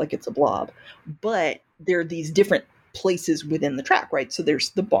a blob, but there are these different places within the track, right? So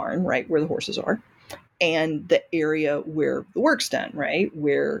there's the barn, right, where the horses are, and the area where the work's done, right,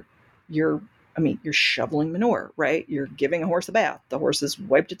 where you're shoveling manure, right? You're giving a horse a bath. The horse has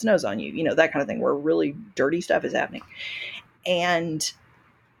wiped its nose on you, that kind of thing, where really dirty stuff is happening. And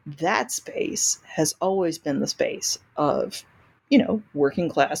that space has always been the space of, working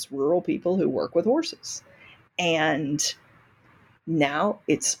class rural people who work with horses. And now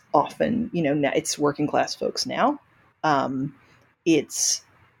it's often, now it's working class folks now. It's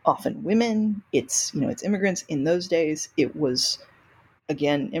often women. It's immigrants. In those days, it was,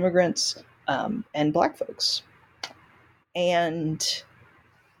 again, immigrants. And Black folks. And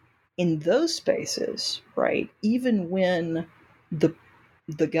in those spaces, right, even when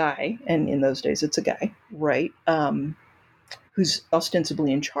the guy, and in those days it's a guy, right, who's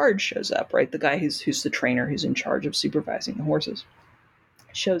ostensibly in charge shows up, right, the guy who's the trainer, who's in charge of supervising the horses,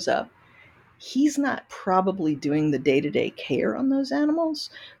 shows up, he's not probably doing the day-to-day care on those animals,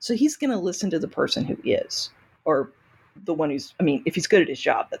 so he's going to listen to the person who is, or the one who's, if he's good at his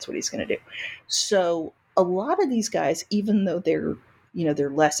job, that's what he's going to do. So a lot of these guys, even though they're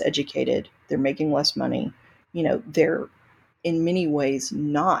less educated, they're making less money, they're in many ways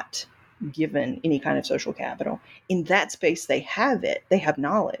not given any kind of social capital. In that space, they have it. They have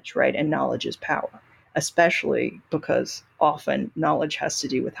knowledge, right? And knowledge is power, especially because often knowledge has to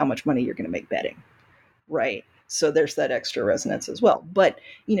do with how much money you're going to make betting, right? So there's that extra resonance as well. But,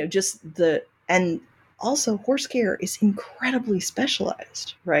 and also horse care is incredibly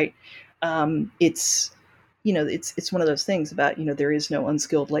specialized, right? It's it's one of those things about, there is no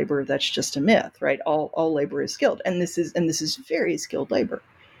unskilled labor. That's just a myth, right? All labor is skilled. And this is very skilled labor.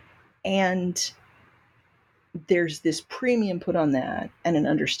 And there's this premium put on that and an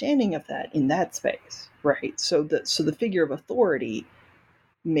understanding of that in that space, right? So the figure of authority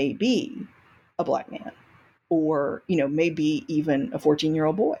may be a Black man, or maybe even a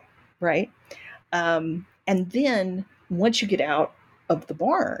 14-year-old boy, right? And then once you get out of the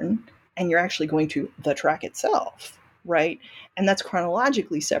barn and you're actually going to the track itself, right? And that's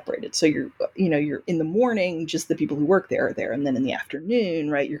chronologically separated. So you're in the morning, just the people who work there are there. And then in the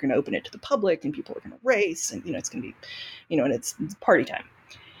afternoon, right, you're going to open it to the public and people are going to race, and, it's going to be, and it's party time.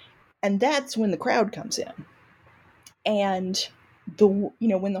 And that's when the crowd comes in. And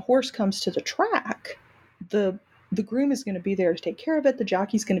when the horse comes to the track, the groom is going to be there to take care of it. The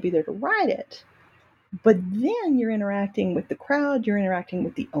jockey's going to be there to ride it. But then you're interacting with the crowd, you're interacting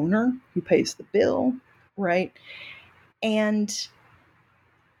with the owner who pays the bill, right? And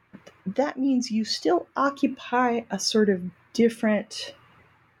that means you still occupy a sort of different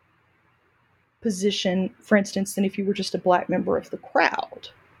position, for instance, than if you were just a Black member of the crowd,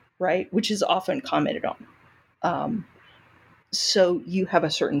 right? Which is often commented on. So you have a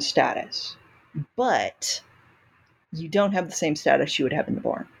certain status, but you don't have the same status you would have in the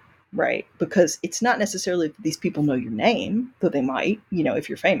barn. Right? Because it's not necessarily that these people know your name, though they might, if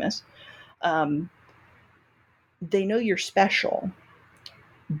you're famous. They know you're special,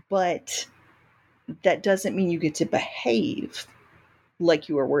 but that doesn't mean you get to behave like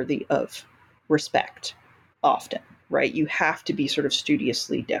you are worthy of respect often, right? You have to be sort of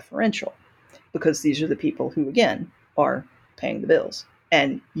studiously deferential, because these are the people who, again, are paying the bills.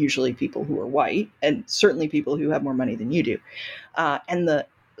 And usually people who are white, and certainly people who have more money than you do. And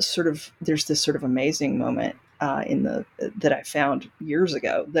there's this sort of amazing moment that I found years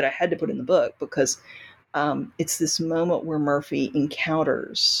ago that I had to put in the book, because it's this moment where Murphy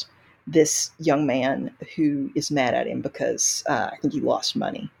encounters this young man who is mad at him because I think he lost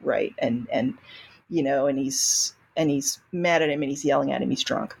money, right? And he's mad at him and he's yelling at him. He's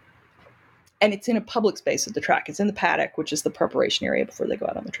drunk, and it's in a public space at the track. It's in the paddock, which is the preparation area before they go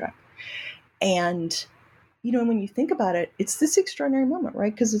out on the track. And when you think about it, it's this extraordinary moment,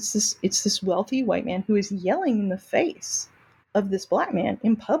 right? Because it's this wealthy white man who is yelling in the face of this Black man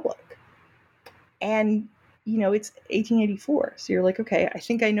in public. And, it's 1884. So you're like, okay, I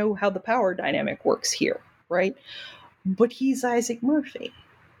think I know how the power dynamic works here, right? But he's Isaac Murphy.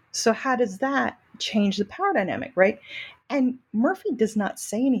 So how does that change the power dynamic, right? And Murphy does not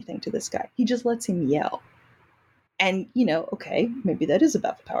say anything to this guy. He just lets him yell. And, okay, maybe that is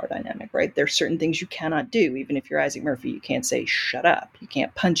about the power dynamic, right? There's certain things you cannot do. Even if you're Isaac Murphy, you can't say, shut up. You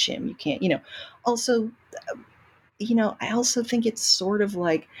can't punch him. You can't, Also, I also think it's sort of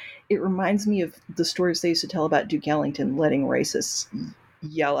like, it reminds me of the stories they used to tell about Duke Ellington letting racists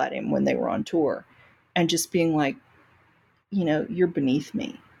yell at him when they were on tour. And just being like, you're beneath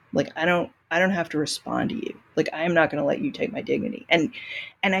me. Like, I don't have to respond to you. Like, I am not going to let you take my dignity. And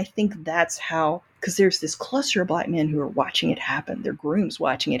I think that's how, because there's this cluster of Black men who are watching it happen. They're grooms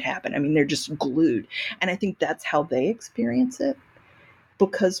watching it happen. I mean, they're just glued. And I think that's how they experience it.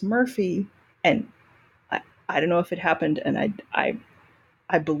 Because Murphy, and I don't know if it happened, and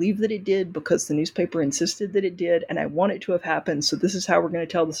I believe that it did because the newspaper insisted that it did, and I want it to have happened. So this is how we're going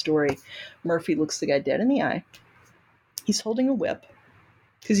to tell the story. Murphy looks the guy dead in the eye. He's holding a whip,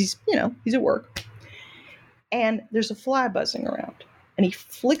 because he's at work, and there's a fly buzzing around, and he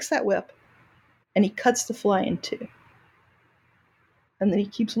flicks that whip and he cuts the fly in two, and then he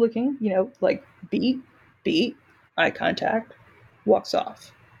keeps looking, like beat, eye contact, walks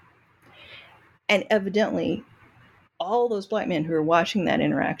off. And evidently all those Black men who are watching that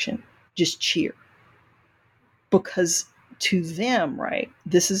interaction just cheer, because to them, right,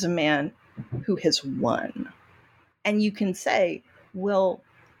 this is a man who has won. And you can say, well,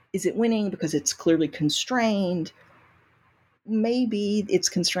 is it winning because it's clearly constrained? Maybe it's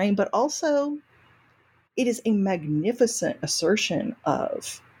constrained, but also it is a magnificent assertion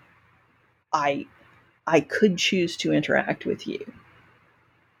of, I could choose to interact with you,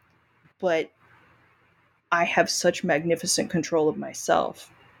 but I have such magnificent control of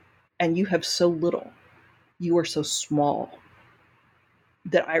myself, and you have so little. You are so small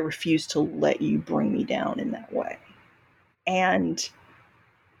that I refuse to let you bring me down in that way. And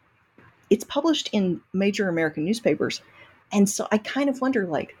it's published in major American newspapers. And so I kind of wonder,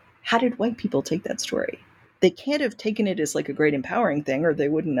 like, how did white people take that story? They can't have taken it as like a great empowering thing, or they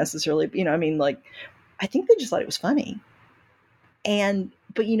wouldn't necessarily, I think they just thought it was funny.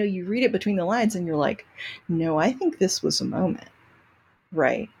 But you read it between the lines and you're like, no, I think this was a moment,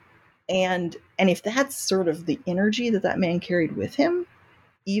 right? And if that's sort of the energy that that man carried with him,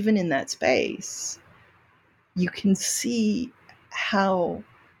 even in that space, you can see how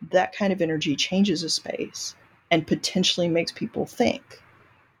that kind of energy changes a space and potentially makes people think.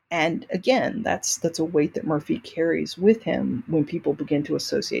 And again, that's a weight that Murphy carries with him when people begin to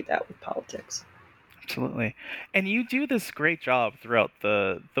associate that with politics. Absolutely. And you do this great job throughout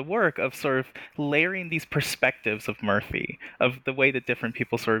the work of sort of layering these perspectives of Murphy, of the way that different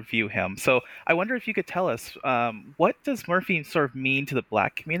people sort of view him. So I wonder if you could tell us, what does Murphy sort of mean to the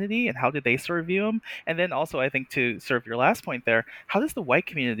Black community, and how do they sort of view him? And then also, I think, to sort of your last point there, how does the white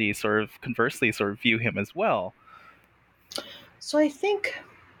community sort of conversely sort of view him as well? So I think,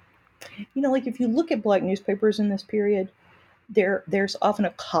 like if you look at Black newspapers in this period, there's often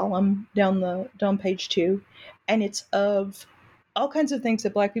a column down page 2, and it's of all kinds of things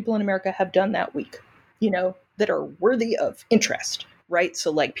that Black people in America have done that week, that are worthy of interest, right?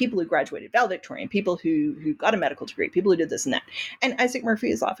 So like people who graduated valedictorian, people who got a medical degree, people who did this and that. And Isaac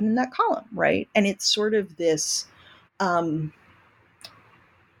Murphy is often in that column, right? And it's sort of this so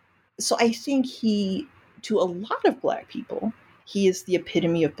I think to a lot of Black people, he is the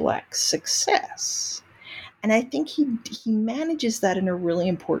epitome of Black success. And I think he manages that in a really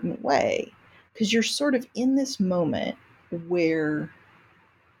important way, because you're sort of in this moment where,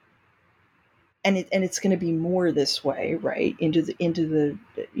 and it's going to be more this way, right, into the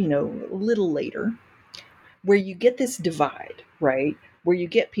a little later, where you get this divide, right, where you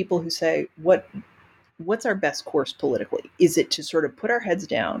get people who say, what's our best course politically? Is it to sort of put our heads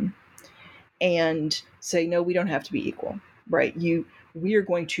down and say, no, we don't have to be equal, right? We are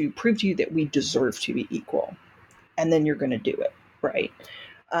going to prove to you that we deserve to be equal, and then you're going to do it, right?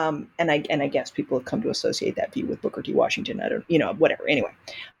 And I guess people have come to associate that view with Booker T. Washington. I don't, whatever. Anyway,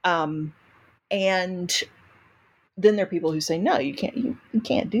 and then there are people who say, no, you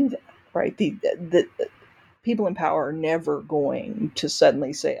can't do that, right? The people in power are never going to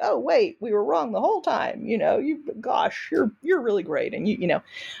suddenly say, oh wait, we were wrong the whole time, you're really great, and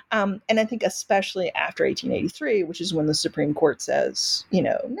and I think especially after 1883, which is when the Supreme Court says,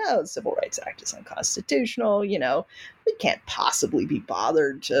 no, the Civil Rights Act is unconstitutional, we can't possibly be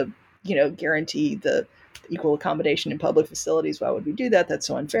bothered to guarantee the equal accommodation in public facilities. Why would we do that? That's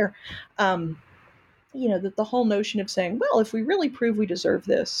so unfair. That the whole notion of saying, well, if we really prove we deserve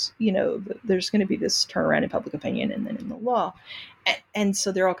this, there's going to be this turnaround in public opinion and then in the law. And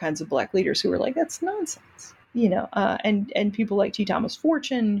so there are all kinds of Black leaders who are like, that's nonsense, and people like T. Thomas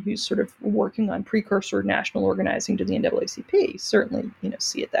Fortune, who's sort of working on precursor national organizing to the NAACP, certainly,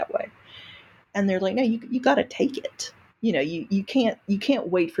 see it that way. And they're like, no, you got to take it. You can't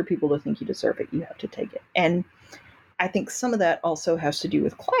wait for people to think you deserve it. You have to take it. And I think some of that also has to do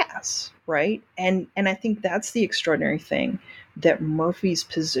with class, right? And I think that's the extraordinary thing that Murphy's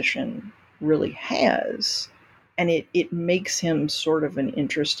position really has. And it makes him sort of an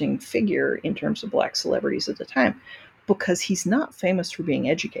interesting figure in terms of Black celebrities at the time, because he's not famous for being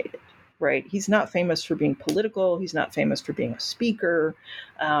educated, right? He's not famous for being political. He's not famous for being a speaker.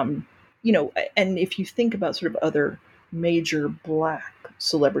 And if you think about sort of other major Black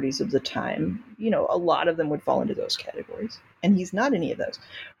celebrities of the time, a lot of them would fall into those categories, and he's not any of those,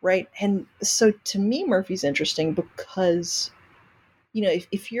 right? And so to me, Murphy's interesting because,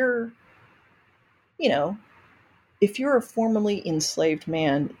 if you're a formerly enslaved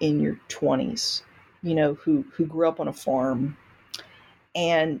man in your 20s, who grew up on a farm,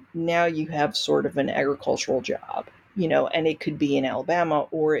 and now you have sort of an agricultural job, and it could be in Alabama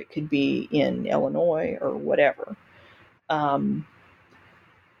or it could be in Illinois or whatever.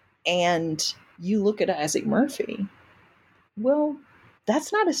 And you look at Isaac Murphy, well,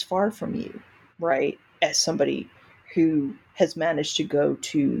 that's not as far from you, right, as somebody who has managed to go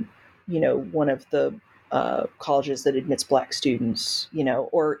to, one of the colleges that admits Black students,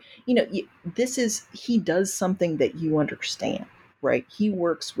 or, he does something that you understand, right? He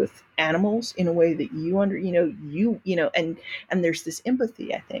works with animals in a way that you and there's this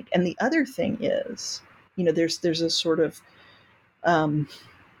empathy, I think. And the other thing is, there's a sort of,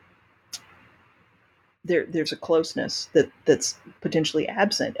 there's a closeness that's potentially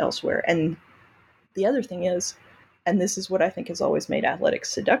absent elsewhere. And the other thing is, and this is what I think has always made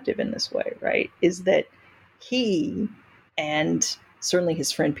athletics seductive in this way, right, is that he and certainly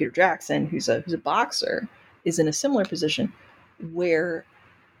his friend Peter Jackson, who's a boxer, is in a similar position where,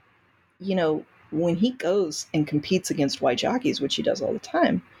 when he goes and competes against white jockeys, which he does all the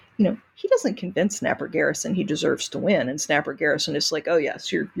time, he doesn't convince Snapper Garrison he deserves to win. And Snapper Garrison is like, oh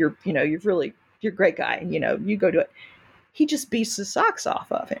yes, you're a great guy. You go do it. He just beats the socks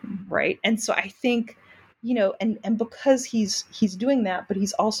off of him. Right. And so I think and because he's doing that, but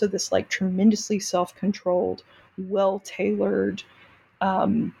he's also this like tremendously self-controlled, well-tailored,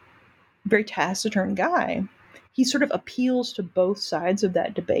 um, very taciturn guy. He sort of appeals to both sides of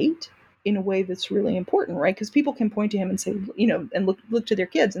that debate in a way that's really important, right? Because people can point to him and say, and look to their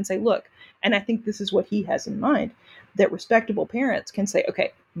kids and say, look, and I think this is what he has in mind, that respectable parents can say,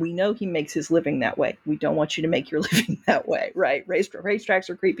 okay, we know he makes his living that way. We don't want you to make your living that way, right? Racetracks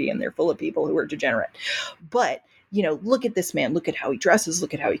are creepy and they're full of people who are degenerate. But look at this man, look at how he dresses,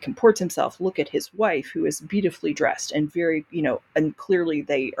 look at how he comports himself, look at his wife, who is beautifully dressed and very, and clearly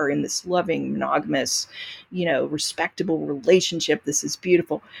they are in this loving, monogamous, respectable relationship. This is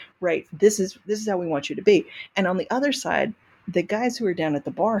beautiful, right? This is how we want you to be. And on the other side, the guys who are down at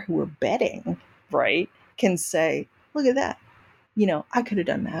the bar who are betting, right, can say, look at that. I could have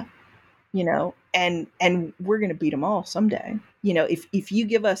done that, and we're going to beat them all someday. If you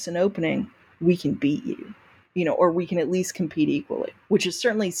give us an opening, we can beat you. Or we can at least compete equally, which is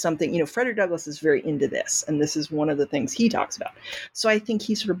certainly something, Frederick Douglass is very into this. And this is one of the things he talks about. So I think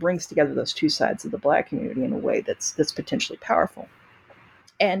he sort of brings together those two sides of the Black community in a way that's potentially powerful.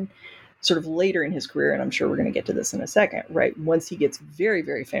 And sort of later in his career, and I'm sure we're going to get to this in a second, right? Once he gets very,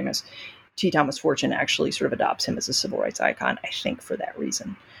 very famous, T. Thomas Fortune actually sort of adopts him as a civil rights icon, I think, for that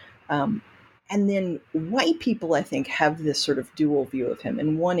reason. And then white people, I think, have this sort of dual view of him.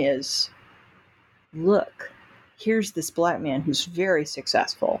 And one is, look, here's this Black man who's very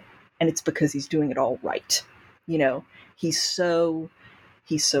successful, and it's because he's doing it all right. He's so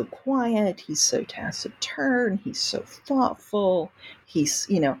quiet, he's so taciturn, he's so thoughtful, he's,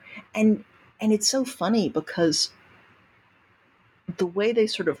 and it's so funny because the way they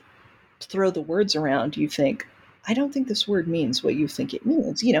sort of throw the words around, you think, I don't think this word means what you think it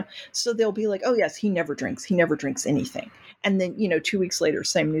means, so they'll be like, oh yes, he never drinks anything. And then, 2 weeks later,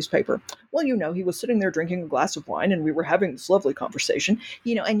 same newspaper, well, he was sitting there drinking a glass of wine and we were having this lovely conversation,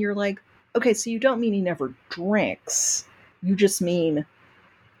 and you're like, okay, so you don't mean he never drinks. You just mean,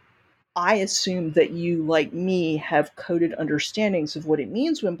 I assume that you, like me, have coded understandings of what it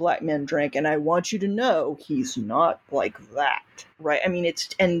means when Black men drink, and I want you to know he's not like that, right? I mean,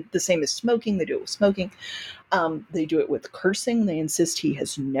 and the same as smoking. They do it with smoking. They do it with cursing. They insist he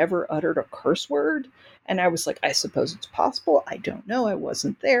has never uttered a curse word. And I was like, I suppose it's possible. I don't know. I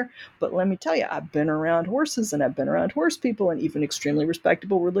wasn't there. But let me tell you, I've been around horses and I've been around horse people and even extremely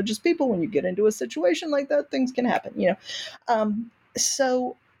respectable religious people. When you get into a situation like that, things can happen,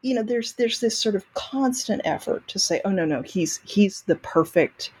 So, there's this sort of constant effort to say, oh, no, he's the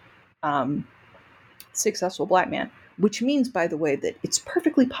perfect, successful Black man. Which means, by the way, that it's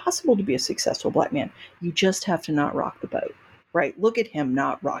perfectly possible to be a successful Black man. You just have to not rock the boat, right? Look at him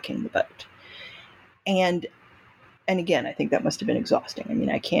not rocking the boat. And again, I think that must have been exhausting. I mean,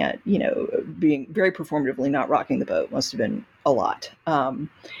 I can't, being very performatively not rocking the boat must have been a lot. And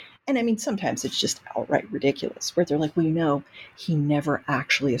I mean, sometimes it's just outright ridiculous where they're like, well, he never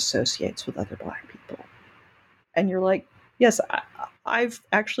actually associates with other Black people. And you're like, yes, I've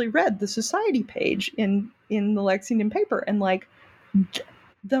actually read the society page in the Lexington paper, and like,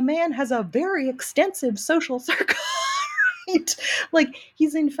 the man has a very extensive social circle. Right? Like,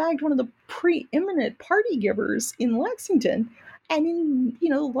 he's in fact one of the preeminent party givers in Lexington and in,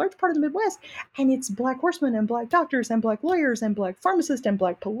 a large part of the Midwest. And it's Black horsemen and Black doctors and Black lawyers and Black pharmacists and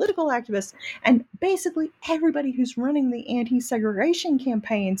Black political activists. And basically everybody who's running the anti-segregation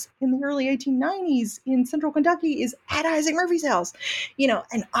campaigns in the early 1890s in central Kentucky is at Isaac Murphy's house,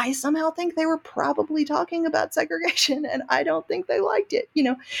 and I somehow think they were probably talking about segregation, and I don't think they liked it,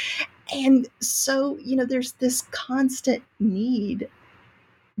 And so, there's this constant need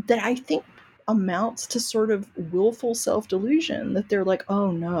that I think amounts to sort of willful self-delusion, that they're like,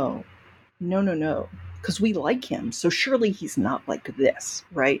 oh, no, because we like him. So surely he's not like this,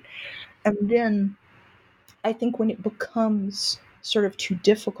 right? And then I think when it becomes sort of too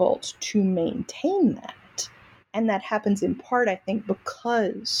difficult to maintain that, and that happens in part, I think,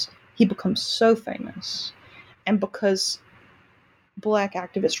 because he becomes so famous and because Black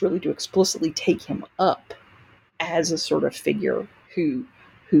activists really do explicitly take him up as a sort of figure who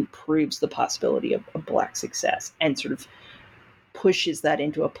proves the possibility of Black success and sort of pushes that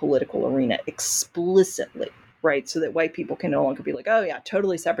into a political arena explicitly, right? So that white people can no longer be like, oh yeah,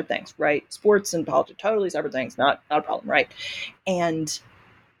 totally separate things, right? Sports and politics, totally separate things, not a problem, right? And,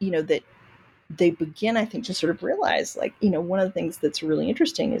 that they begin, I think, to sort of realize, like, one of the things that's really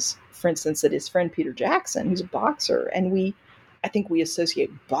interesting is, for instance, that his friend Peter Jackson, who's a boxer, and I think we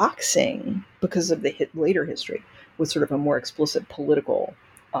associate boxing because of the later history with sort of a more explicit political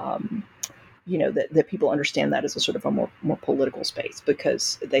that people understand that as a sort of a more political space,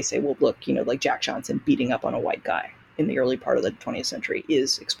 because they say, well, look, like Jack Johnson beating up on a white guy in the early part of the 20th century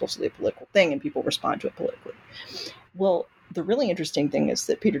is explicitly a political thing, and people respond to it politically. Well, the really interesting thing is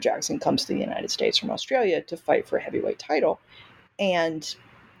that Peter Jackson comes to the United States from Australia to fight for a heavyweight title, and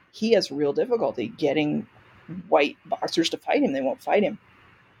he has real difficulty getting white boxers to fight him. They won't fight him.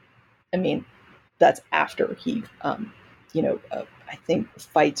 I mean, that's after he, I think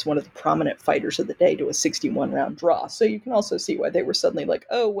fights one of the prominent fighters of the day to a 61-round draw. So you can also see why they were suddenly like,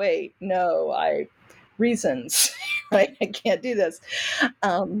 oh, wait, no, reasons, right? I can't do this.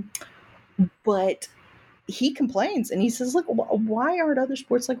 But he complains and he says, look, why aren't other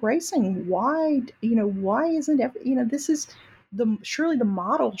sports like racing? Why isn't this is surely the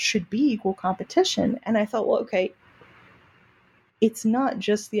model should be equal competition. And I thought, well, okay, it's not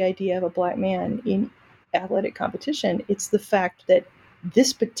just the idea of a black man in athletic competition. It's the fact that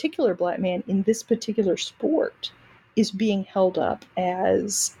this particular black man in this particular sport is being held up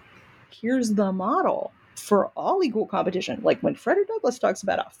as, here's the model for all equal competition. Like when Frederick Douglass talks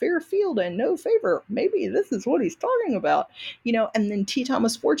about a fair field and no favor, maybe this is what he's talking about, and then T.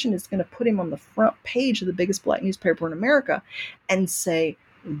 Thomas Fortune is going to put him on the front page of the biggest black newspaper in America and say,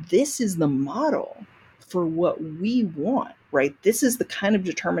 this is the model for what we want, right? This is the kind of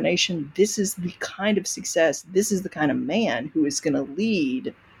determination. This is the kind of success. This is the kind of man who is going to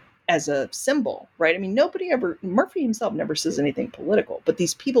lead as a symbol, right? I mean, Murphy himself never says anything political, but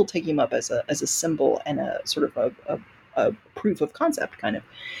these people take him up as a symbol and a sort of a proof of concept kind of.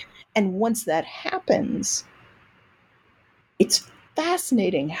 And once that happens, it's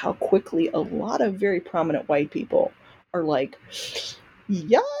fascinating how quickly a lot of very prominent white people are like,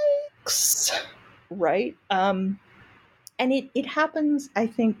 yikes, right? And it happens, I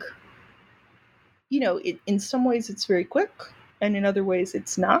think, in some ways it's very quick, and in other ways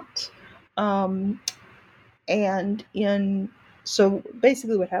it's not. So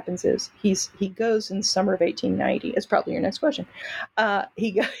basically what happens is he goes in the summer of 1890. It's probably your next question.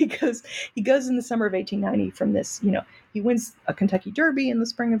 He goes in the summer of 1890 from this, he wins a Kentucky Derby in the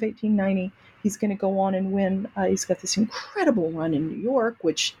spring of 1890. He's going to go on and win. He's got this incredible run in New York,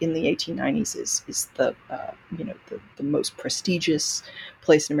 which in the 1890s is the most prestigious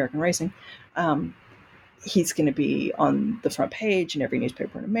place in American racing. He's going to be on the front page in every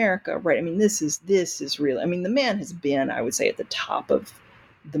newspaper in America, right? I mean, this is real. I mean, the man has been, I would say, at the top of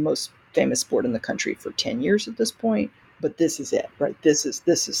the most famous sport in the country for 10 years at this point, but this is it, right? This is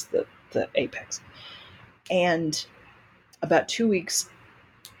the apex. And about 2 weeks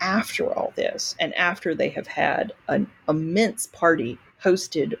after all this, and after they have had an immense party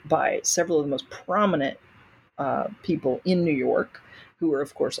hosted by several of the most prominent people in New York, who are,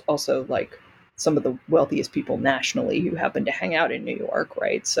 of course, also like some of the wealthiest people nationally who happen to hang out in New York,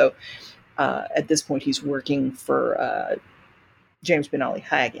 right? So at this point, he's working for James Benally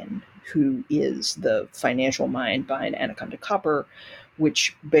Hagen, who is the financial mind behind Anaconda Copper,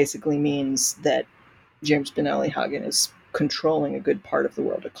 which basically means that James Benally Hagen is controlling a good part of the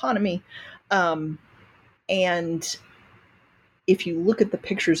world economy. And if you look at the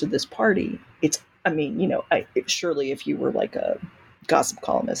pictures of this party, surely if you were like a gossip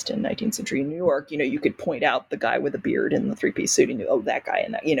columnist in 19th century New York, you could point out the guy with the beard and the three-piece suit and you, oh, that guy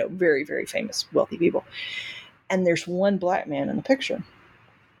and that, very, very famous, wealthy people. And there's one black man in the picture.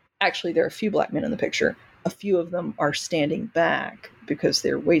 Actually, there are a few black men in the picture. A few of them are standing back because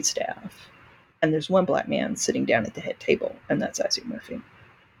they're waitstaff. And there's one black man sitting down at the head table, and that's Isaac Murphy.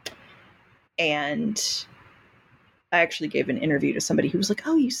 And I actually gave an interview to somebody who was like,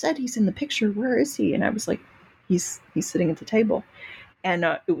 oh, you said he's in the picture. Where is he? And I was like, he's sitting at the table. And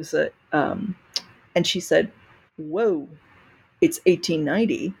it was and she said, whoa, it's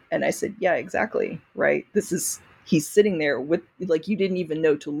 1890. And I said, yeah, exactly. Right. He's sitting there with, like, you didn't even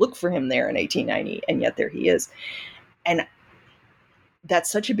know to look for him there in 1890. And yet there he is. And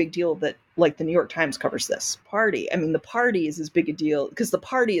that's such a big deal that, like, the New York Times covers this party. I mean, the party is as big a deal because the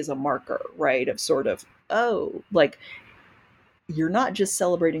party is a marker, right? Of sort of, oh, like, you're not just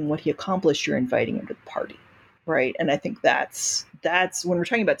celebrating what he accomplished, you're inviting him to the party. Right. And I think that's when we're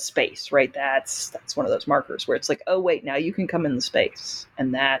talking about space, right? That's one of those markers where it's like, oh, wait, now you can come in the space.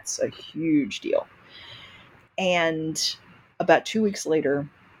 And that's a huge deal. And about 2 weeks later,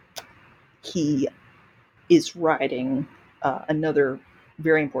 he is riding another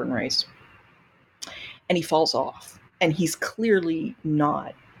very important race. And he falls off. And he's clearly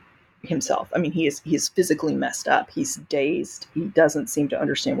not himself. I mean, he is physically messed up. He's dazed. He doesn't seem to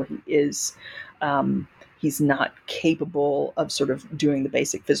understand where he is. He's not capable of sort of doing the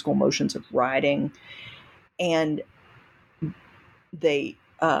basic physical motions of riding. And they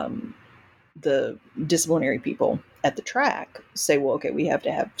the disciplinary people at the track say, well, okay, we have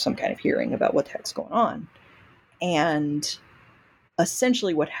to have some kind of hearing about what the heck's going on. And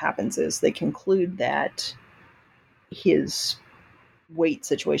essentially what happens is they conclude that his weight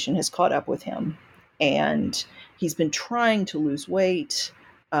situation has caught up with him, and he's been trying to lose weight.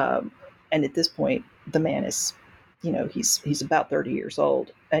 And at this point, the man is, he's about 30 years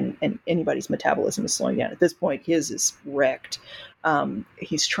old, and anybody's metabolism is slowing down. At this point, his is wrecked.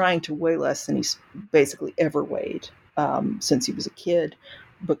 He's trying to weigh less than he's basically ever weighed since he was a kid,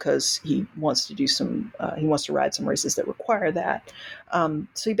 because he wants to do he wants to ride some races that require that.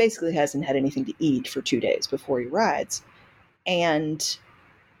 So he basically hasn't had anything to eat for 2 days before he rides. And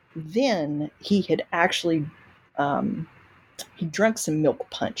then he had actually, he drank some milk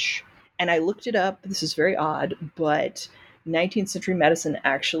punch. And I looked it up. This is very odd, but 19th century medicine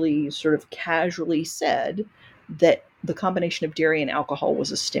actually sort of casually said that the combination of dairy and alcohol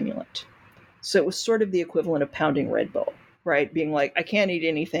was a stimulant. So it was sort of the equivalent of pounding Red Bull, right? Being like, I can't eat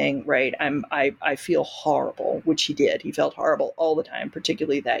anything, right? I feel horrible, which he did. He felt horrible all the time,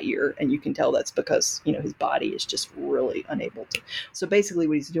 particularly that year. And you can tell that's because, his body is just really unable to. So basically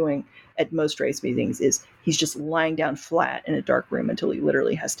what he's doing at most race meetings is he's just lying down flat in a dark room until he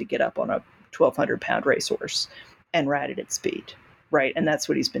literally has to get up on a 1,200-pound racehorse and ride it at speed, right? And that's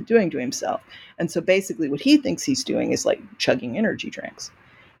what he's been doing to himself. And so basically what he thinks he's doing is like chugging energy drinks.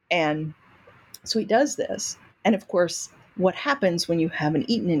 And so he does this. And of course, what happens when you haven't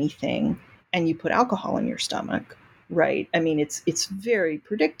eaten anything and you put alcohol in your stomach, right? I mean, it's very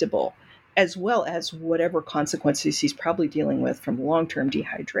predictable, as well as whatever consequences he's probably dealing with from long-term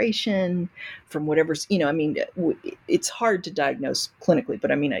dehydration, from whatever's, it's hard to diagnose clinically,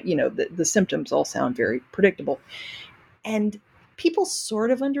 but I mean, the symptoms all sound very predictable. And people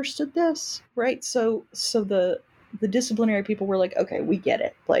sort of understood this, right? So the disciplinary people were like, okay, we get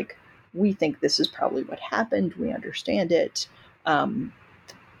it. Like, we think this is probably what happened. We understand it. That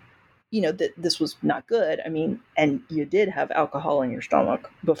this was not good. I mean, and you did have alcohol in your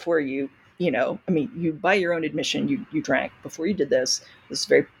stomach before you by your own admission, you drank before you did this. This is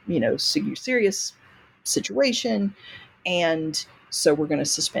very, serious situation. And so we're going to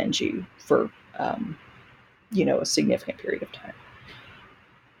suspend you for, a significant period of time.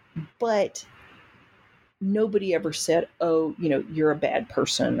 But nobody ever said, oh, you're a bad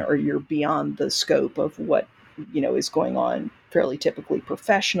person, or you're beyond the scope of what, is going on fairly typically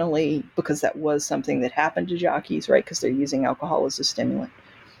professionally, because that was something that happened to jockeys, right? Because they're using alcohol as a stimulant.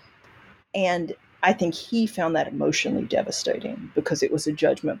 And I think he found that emotionally devastating, because it was a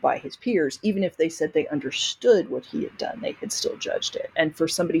judgment by his peers. Even if they said they understood what he had done, they had still judged it. And for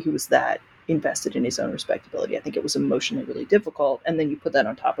somebody who was that invested in his own respectability, I think it was emotionally really difficult. And then you put that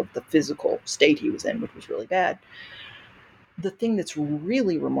on top of the physical state he was in, which was really bad. The thing that's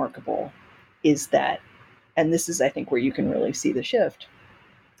really remarkable is that, and this is, I think, where you can really see the shift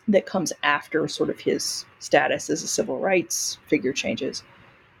that comes after sort of his status as a civil rights figure changes,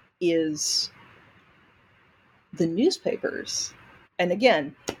 is the newspapers. And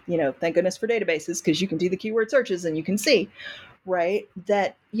again, thank goodness for databases, because you can do the keyword searches and you can see, right,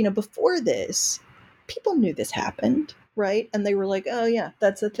 that, before this, people knew this happened, right? And they were like, oh yeah,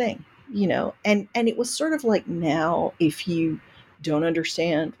 that's a thing, and it was sort of like, now, if you don't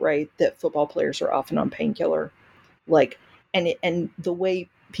understand, right, that football players are often on painkiller, like, and the way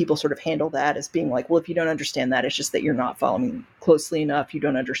people sort of handle that as being like, well, if you don't understand that, it's just that you're not following closely enough. You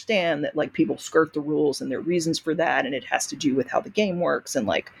don't understand that, like, people skirt the rules and there are reasons for that. And it has to do with how the game works, and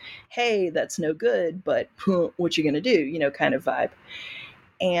like, hey, that's no good, but what you going to do, kind of vibe.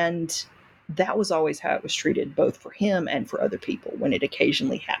 And that was always how it was treated, both for him and for other people, when it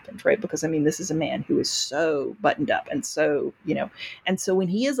occasionally happened, right? Because, I mean, this is a man who is so buttoned up, and so, and so when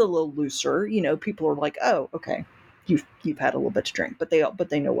he is a little looser, people are like, oh, okay, you've had a little bit to drink, but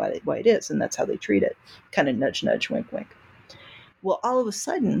they know why it is, and that's how they treat it. Kind of nudge, nudge, wink, wink. Well, all of a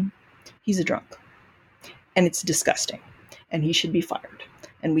sudden, he's a drunk, and it's disgusting, and he should be fired.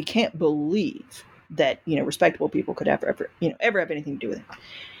 And we can't believe that, respectable people could ever have anything to do with it.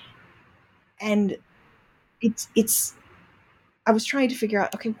 And it's, I was trying to figure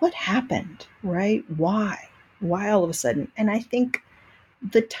out, okay, what happened, right? Why all of a sudden? And I think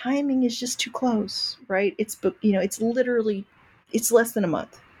the timing is just too close, right? It's literally, it's less than a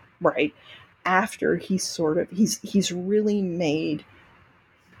month, right, after he's really made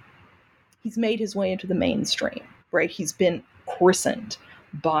his way into the mainstream, right? He's been christened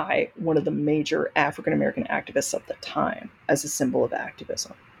by one of the major African American activists of the time as a symbol of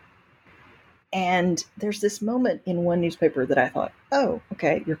activism. And there's this moment in one newspaper that I thought, oh,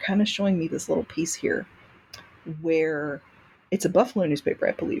 okay, you're kind of showing me this little piece here where It's a Buffalo newspaper,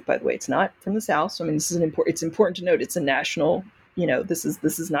 I believe, by the way. It's not from the South. So, I mean, this is it's important to note it's a national, this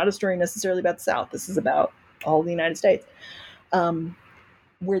is not a story necessarily about the South. This is about all the United States,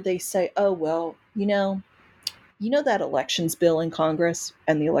 where they say, oh, well, that elections bill in Congress,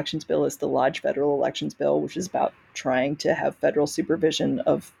 and the elections bill is the Lodge Federal Elections Bill, which is about trying to have federal supervision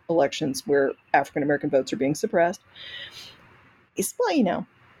of elections where African-American votes are being suppressed. It's, well,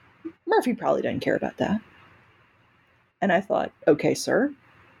 Murphy probably doesn't care about that. And I thought, okay, sir,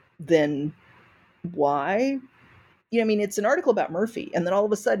 then why? It's an article about Murphy, and then all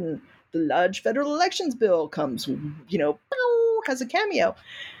of a sudden, the Lodge Federal Elections Bill comes, has a cameo.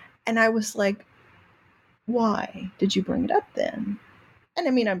 And I was like, why did you bring it up then? And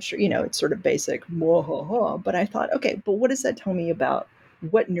I'm sure, it's sort of basic, but I thought, okay, but what does that tell me about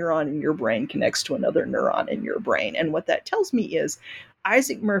what neuron in your brain connects to another neuron in your brain? And what that tells me is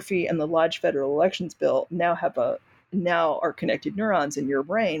Isaac Murphy and the Lodge Federal Elections Bill now are connected neurons in your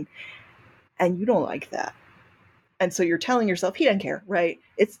brain, and you don't like that. And so you're telling yourself, he doesn't care, right?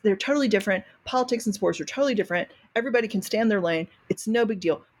 They're totally different. Politics and sports are totally different. Everybody can stand their lane. It's no big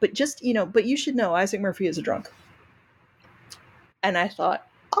deal. But just, but you should know Isaac Murphy is a drunk. And I thought,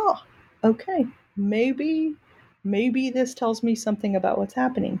 oh, okay, maybe this tells me something about what's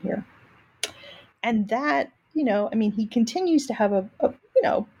happening here. And that, he continues to have a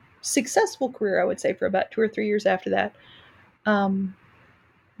successful career, I would say, for about 2 or 3 years after that.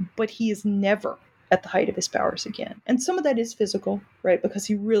 But he is never at the height of his powers again. And some of that is physical, right? Because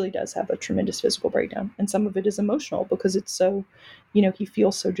he really does have a tremendous physical breakdown. And some of it is emotional because it's so, he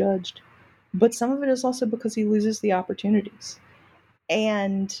feels so judged. But some of it is also because he loses the opportunities.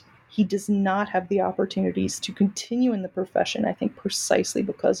 And he does not have the opportunities to continue in the profession, I think, precisely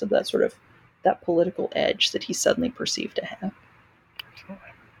because of that political edge that he suddenly perceived to have. Absolutely.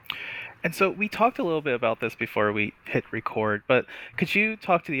 And so we talked a little bit about this before we hit record, but could you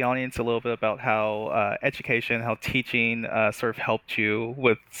talk to the audience a little bit about how education, how teaching sort of helped you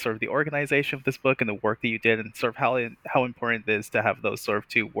with sort of the organization of this book and the work that you did, and sort of how important it is to have those sort of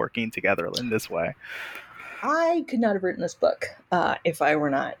two working together in this way? I could not have written this book if I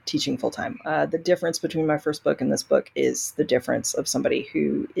were not teaching full-time. The difference between my first book and this book is the difference of somebody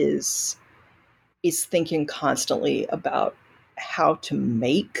who is thinking constantly about how to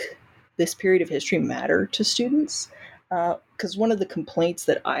make this period of history matter to students. Because one of the complaints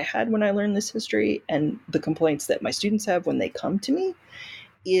that I had when I learned this history, and the complaints that my students have when they come to me,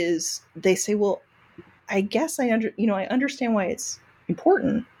 is they say, well, I guess I understand why it's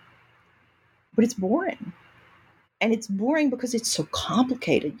important, but it's boring. And it's boring because it's so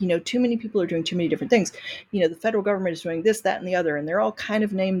complicated. Too many people are doing too many different things. The federal government is doing this, that, and the other, and they're all kind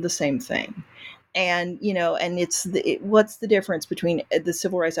of named the same thing. And, and what's the difference between the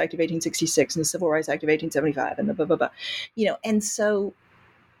Civil Rights Act of 1866 and the Civil Rights Act of 1875 and the blah, blah, blah, and so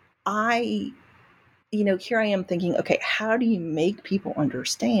here I am thinking, okay, how do you make people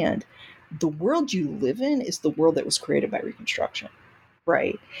understand the world you live in is the world that was created by Reconstruction,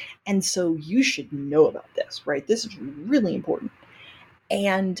 right? And so you should know about this, right? This is really important.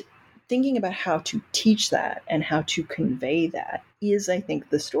 And thinking about how to teach that and how to convey that is, I think,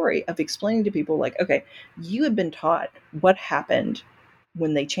 the story of explaining to people like, okay, you have been taught what happened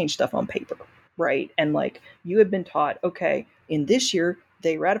when they changed stuff on paper, right? And like you have been taught, okay, in this year,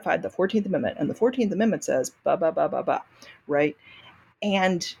 they ratified the 14th Amendment, and the 14th Amendment says, blah, blah, blah, blah, blah, right?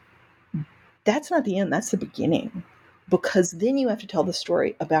 And that's not the end, that's the beginning. Because then you have to tell the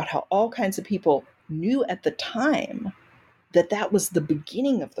story about how all kinds of people knew at the time that was the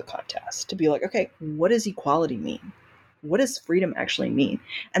beginning of the contest, to be like, okay, what does equality mean? What does freedom actually mean?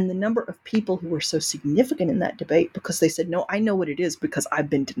 And the number of people who were so significant in that debate because they said, no, I know what it is because I've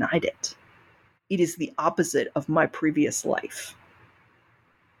been denied it. It is the opposite of my previous life.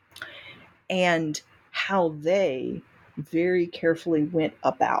 And how they very carefully went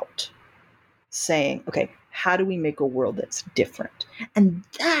about saying, okay, how do we make a world that's different? And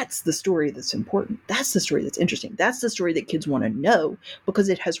that's the story that's important. That's the story that's interesting. That's the story that kids want to know because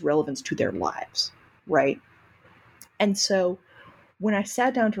it has relevance to their lives, right? And so when I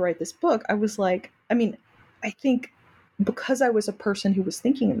sat down to write this book, I was like, I think because I was a person who was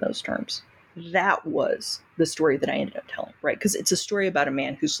thinking in those terms, that was the story that I ended up telling, right? Because it's a story about a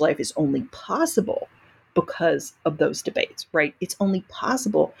man whose life is only possible because of those debates, right? It's only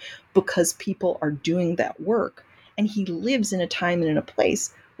possible because people are doing that work. And he lives in a time and in a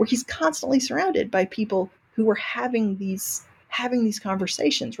place where he's constantly surrounded by people who are having these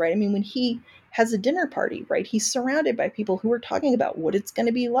conversations, right? When he has a dinner party, right? He's surrounded by people who are talking about what it's going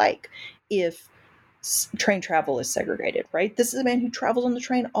to be like if train travel is segregated, right? This is a man who travels on the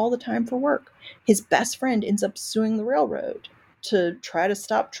train all the time for work. His best friend ends up suing the railroad to try to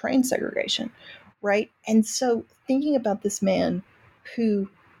stop train segregation, right? And so thinking about this man who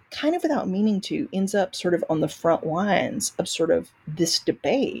kind of without meaning to ends up sort of on the front lines of sort of this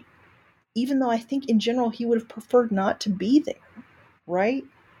debate, even though I think in general he would have preferred not to be there, right?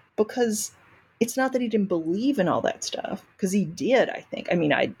 Because it's not that he didn't believe in all that stuff, because he did, I think. I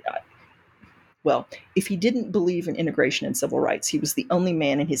mean, well, if he didn't believe in integration and civil rights, he was the only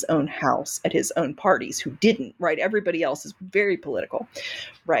man in his own house at his own parties who didn't, right? Everybody else is very political,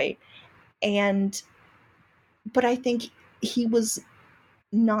 right? But I think he was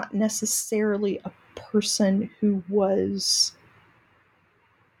not necessarily a person who was,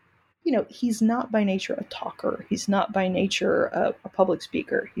 he's not by nature a talker. He's not by nature a public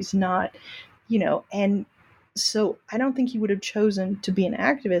speaker. He's not, and so I don't think he would have chosen to be an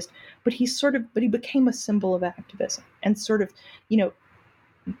activist, but he became a symbol of activism and sort of,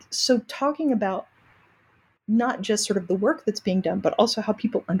 so talking about not just sort of the work that's being done, but also how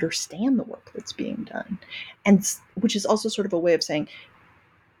people understand the work that's being done. And which is also sort of a way of saying,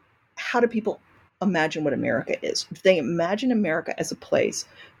 how do people imagine what America is? Do they imagine America as a place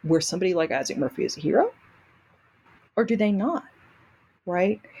where somebody like Isaac Murphy is a hero? Or do they not?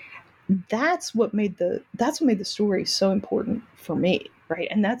 Right? That's what made the story so important for me, right?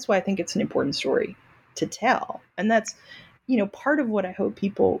 And that's why I think it's an important story to tell. And that's, part of what I hope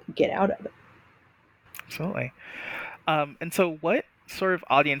people get out of it. Absolutely. And so what sort of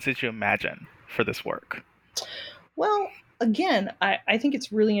audience did you imagine for this work? Well, again, I think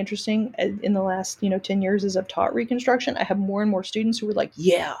it's really interesting in the last, 10 years as I've taught Reconstruction, I have more and more students who are like,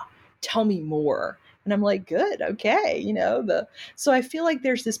 yeah, tell me more. And I'm like, good, okay, so I feel like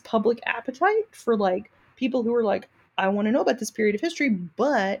there's this public appetite for like people who are like, I want to know about this period of history,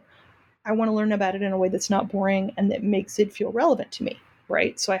 but I want to learn about it in a way that's not boring and that makes it feel relevant to me,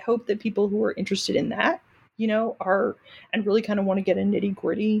 right? So I hope that people who are interested in that, are and really kind of want to get a nitty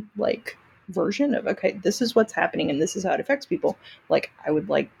gritty like version of, okay, this is what's happening and this is how it affects people. Like, I would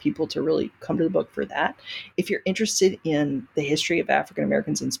like people to really come to the book for that. If you're interested in the history of African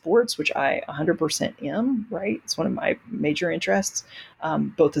Americans in sports, which I 100% am, right? It's one of my major interests,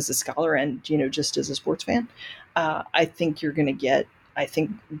 both as a scholar and, just as a sports fan. I think you're going to get, I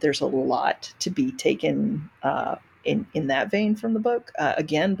think there's a lot to be taken in that vein from the book.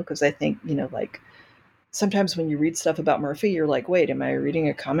 Again, because I think, like, sometimes when you read stuff about Murphy, you're like, wait, am I reading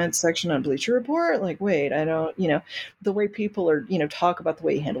a comment section on Bleacher Report? Like, wait, I don't, the way people are, talk about the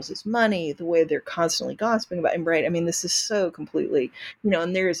way he handles his money, the way they're constantly gossiping about him, right? I mean, this is so completely,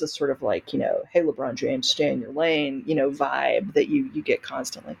 and there is a sort of like, hey, LeBron James, stay in your lane, vibe that you get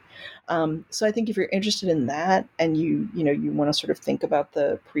constantly. So I think if you're interested in that and you want to sort of think about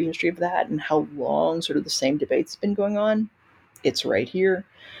the prehistory of that and how long sort of the same debate's been going on, it's right here.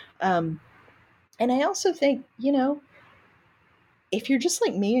 And I also think, if you're just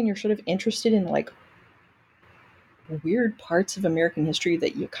like me and you're sort of interested in like weird parts of American history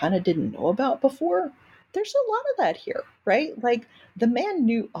that you kind of didn't know about before, there's a lot of that here, right? Like, the man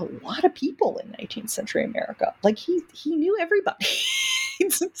knew a lot of people in 19th century America. Like, he knew everybody.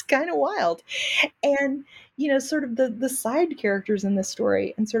 It's kind of wild. And, sort of the side characters in this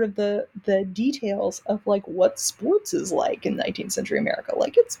story and sort of the details of like what sports is like in 19th century America.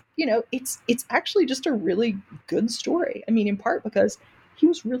 Like, it's, it's actually just a really good story. I mean, in part because he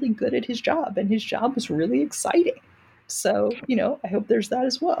was really good at his job and his job was really exciting. So, I hope there's that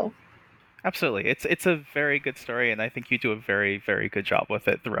as well. Absolutely. It's a very good story, and I think you do a very, very good job with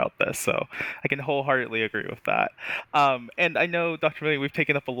it throughout this. So I can wholeheartedly agree with that. And I know, Dr. Mooney, we've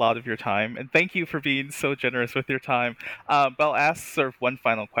taken up a lot of your time, and thank you for being so generous with your time. But I'll ask sort of one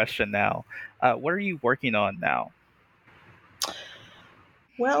final question now. What are you working on now?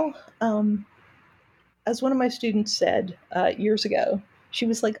 Well, as one of my students said years ago, she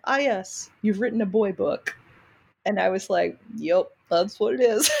was like, ah, yes, you've written a boy book. And I was like, yep, that's what it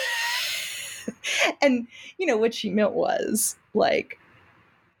is. And, what she meant was, like,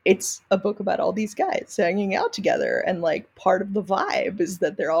 it's a book about all these guys hanging out together. And, like, part of the vibe is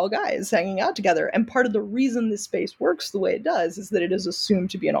that they're all guys hanging out together. And part of the reason this space works the way it does is that it is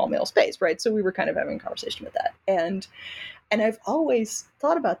assumed to be an all-male space, right? So we were kind of having a conversation with that. And I've always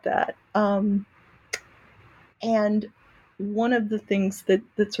thought about that. And one of the things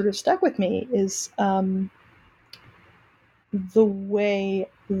that sort of stuck with me is the way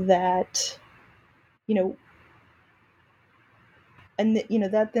that, and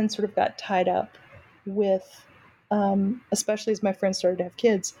that then sort of got tied up with, especially as my friends started to have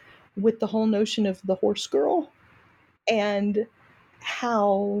kids, with the whole notion of the horse girl and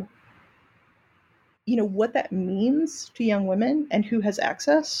how, what that means to young women and who has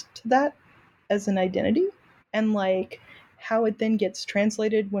access to that as an identity, and like how it then gets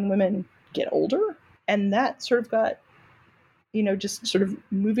translated when women get older. And that sort of got, just sort of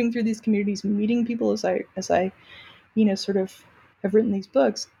moving through these communities, meeting people as I sort of have written these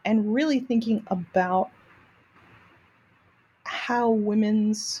books, and really thinking about how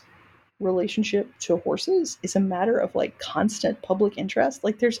women's relationship to horses is a matter of like constant public interest.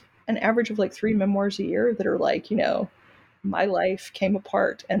 Like there's an average of like 3 memoirs a year that are like, my life came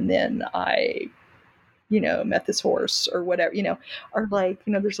apart and then I, met this horse or whatever, or like,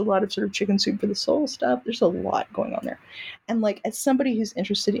 there's a lot of sort of chicken soup for the soul stuff. There's a lot going on there. And like, as somebody who's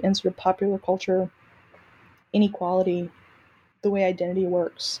interested in sort of popular culture, inequality, the way identity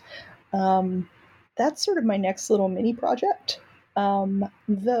works, that's sort of my next little mini project.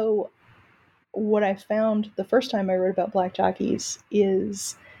 Though what I found the first time I wrote about black jockeys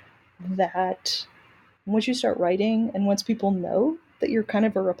is that once you start writing and once people know that you're kind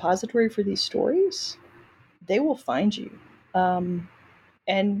of a repository for these stories, they will find you. And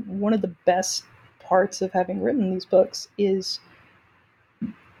one of the best parts of having written these books is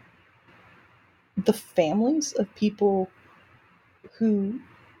the families of people who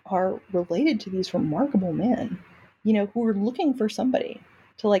are related to these remarkable men, who are looking for somebody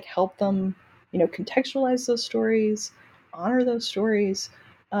to like help them, contextualize those stories, honor those stories.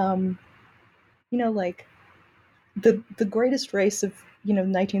 Like the greatest race of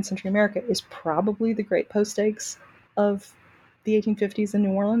 19th century America is probably the Great Post Eggs of the 1850s in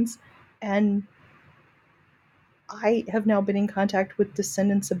New Orleans, and I have now been in contact with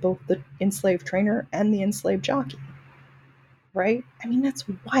descendants of both the enslaved trainer and the enslaved jockey. Right? I mean, that's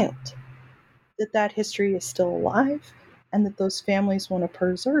wild that history is still alive and that those families want to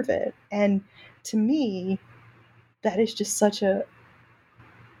preserve it. And to me, that is just such a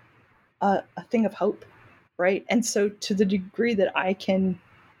thing of hope, right? And so to the degree that I can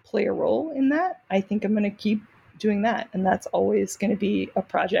play a role in that, I think I'm going to keep doing that. And that's always going to be a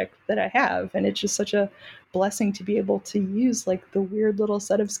project that I have. And it's just such a blessing to be able to use like the weird little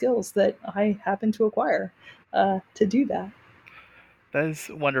set of skills that I happen to acquire to do that. That is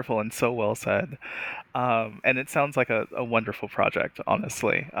wonderful and so well said. And it sounds like a wonderful project,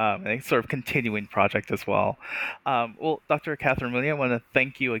 honestly, and a sort of continuing project as well. Well, Dr. Katherine Mooney, I want to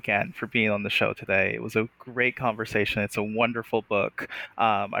thank you again for being on the show today. It was a great conversation. It's a wonderful book.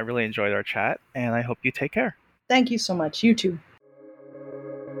 I really enjoyed our chat, and I hope you take care. Thank you so much. You too.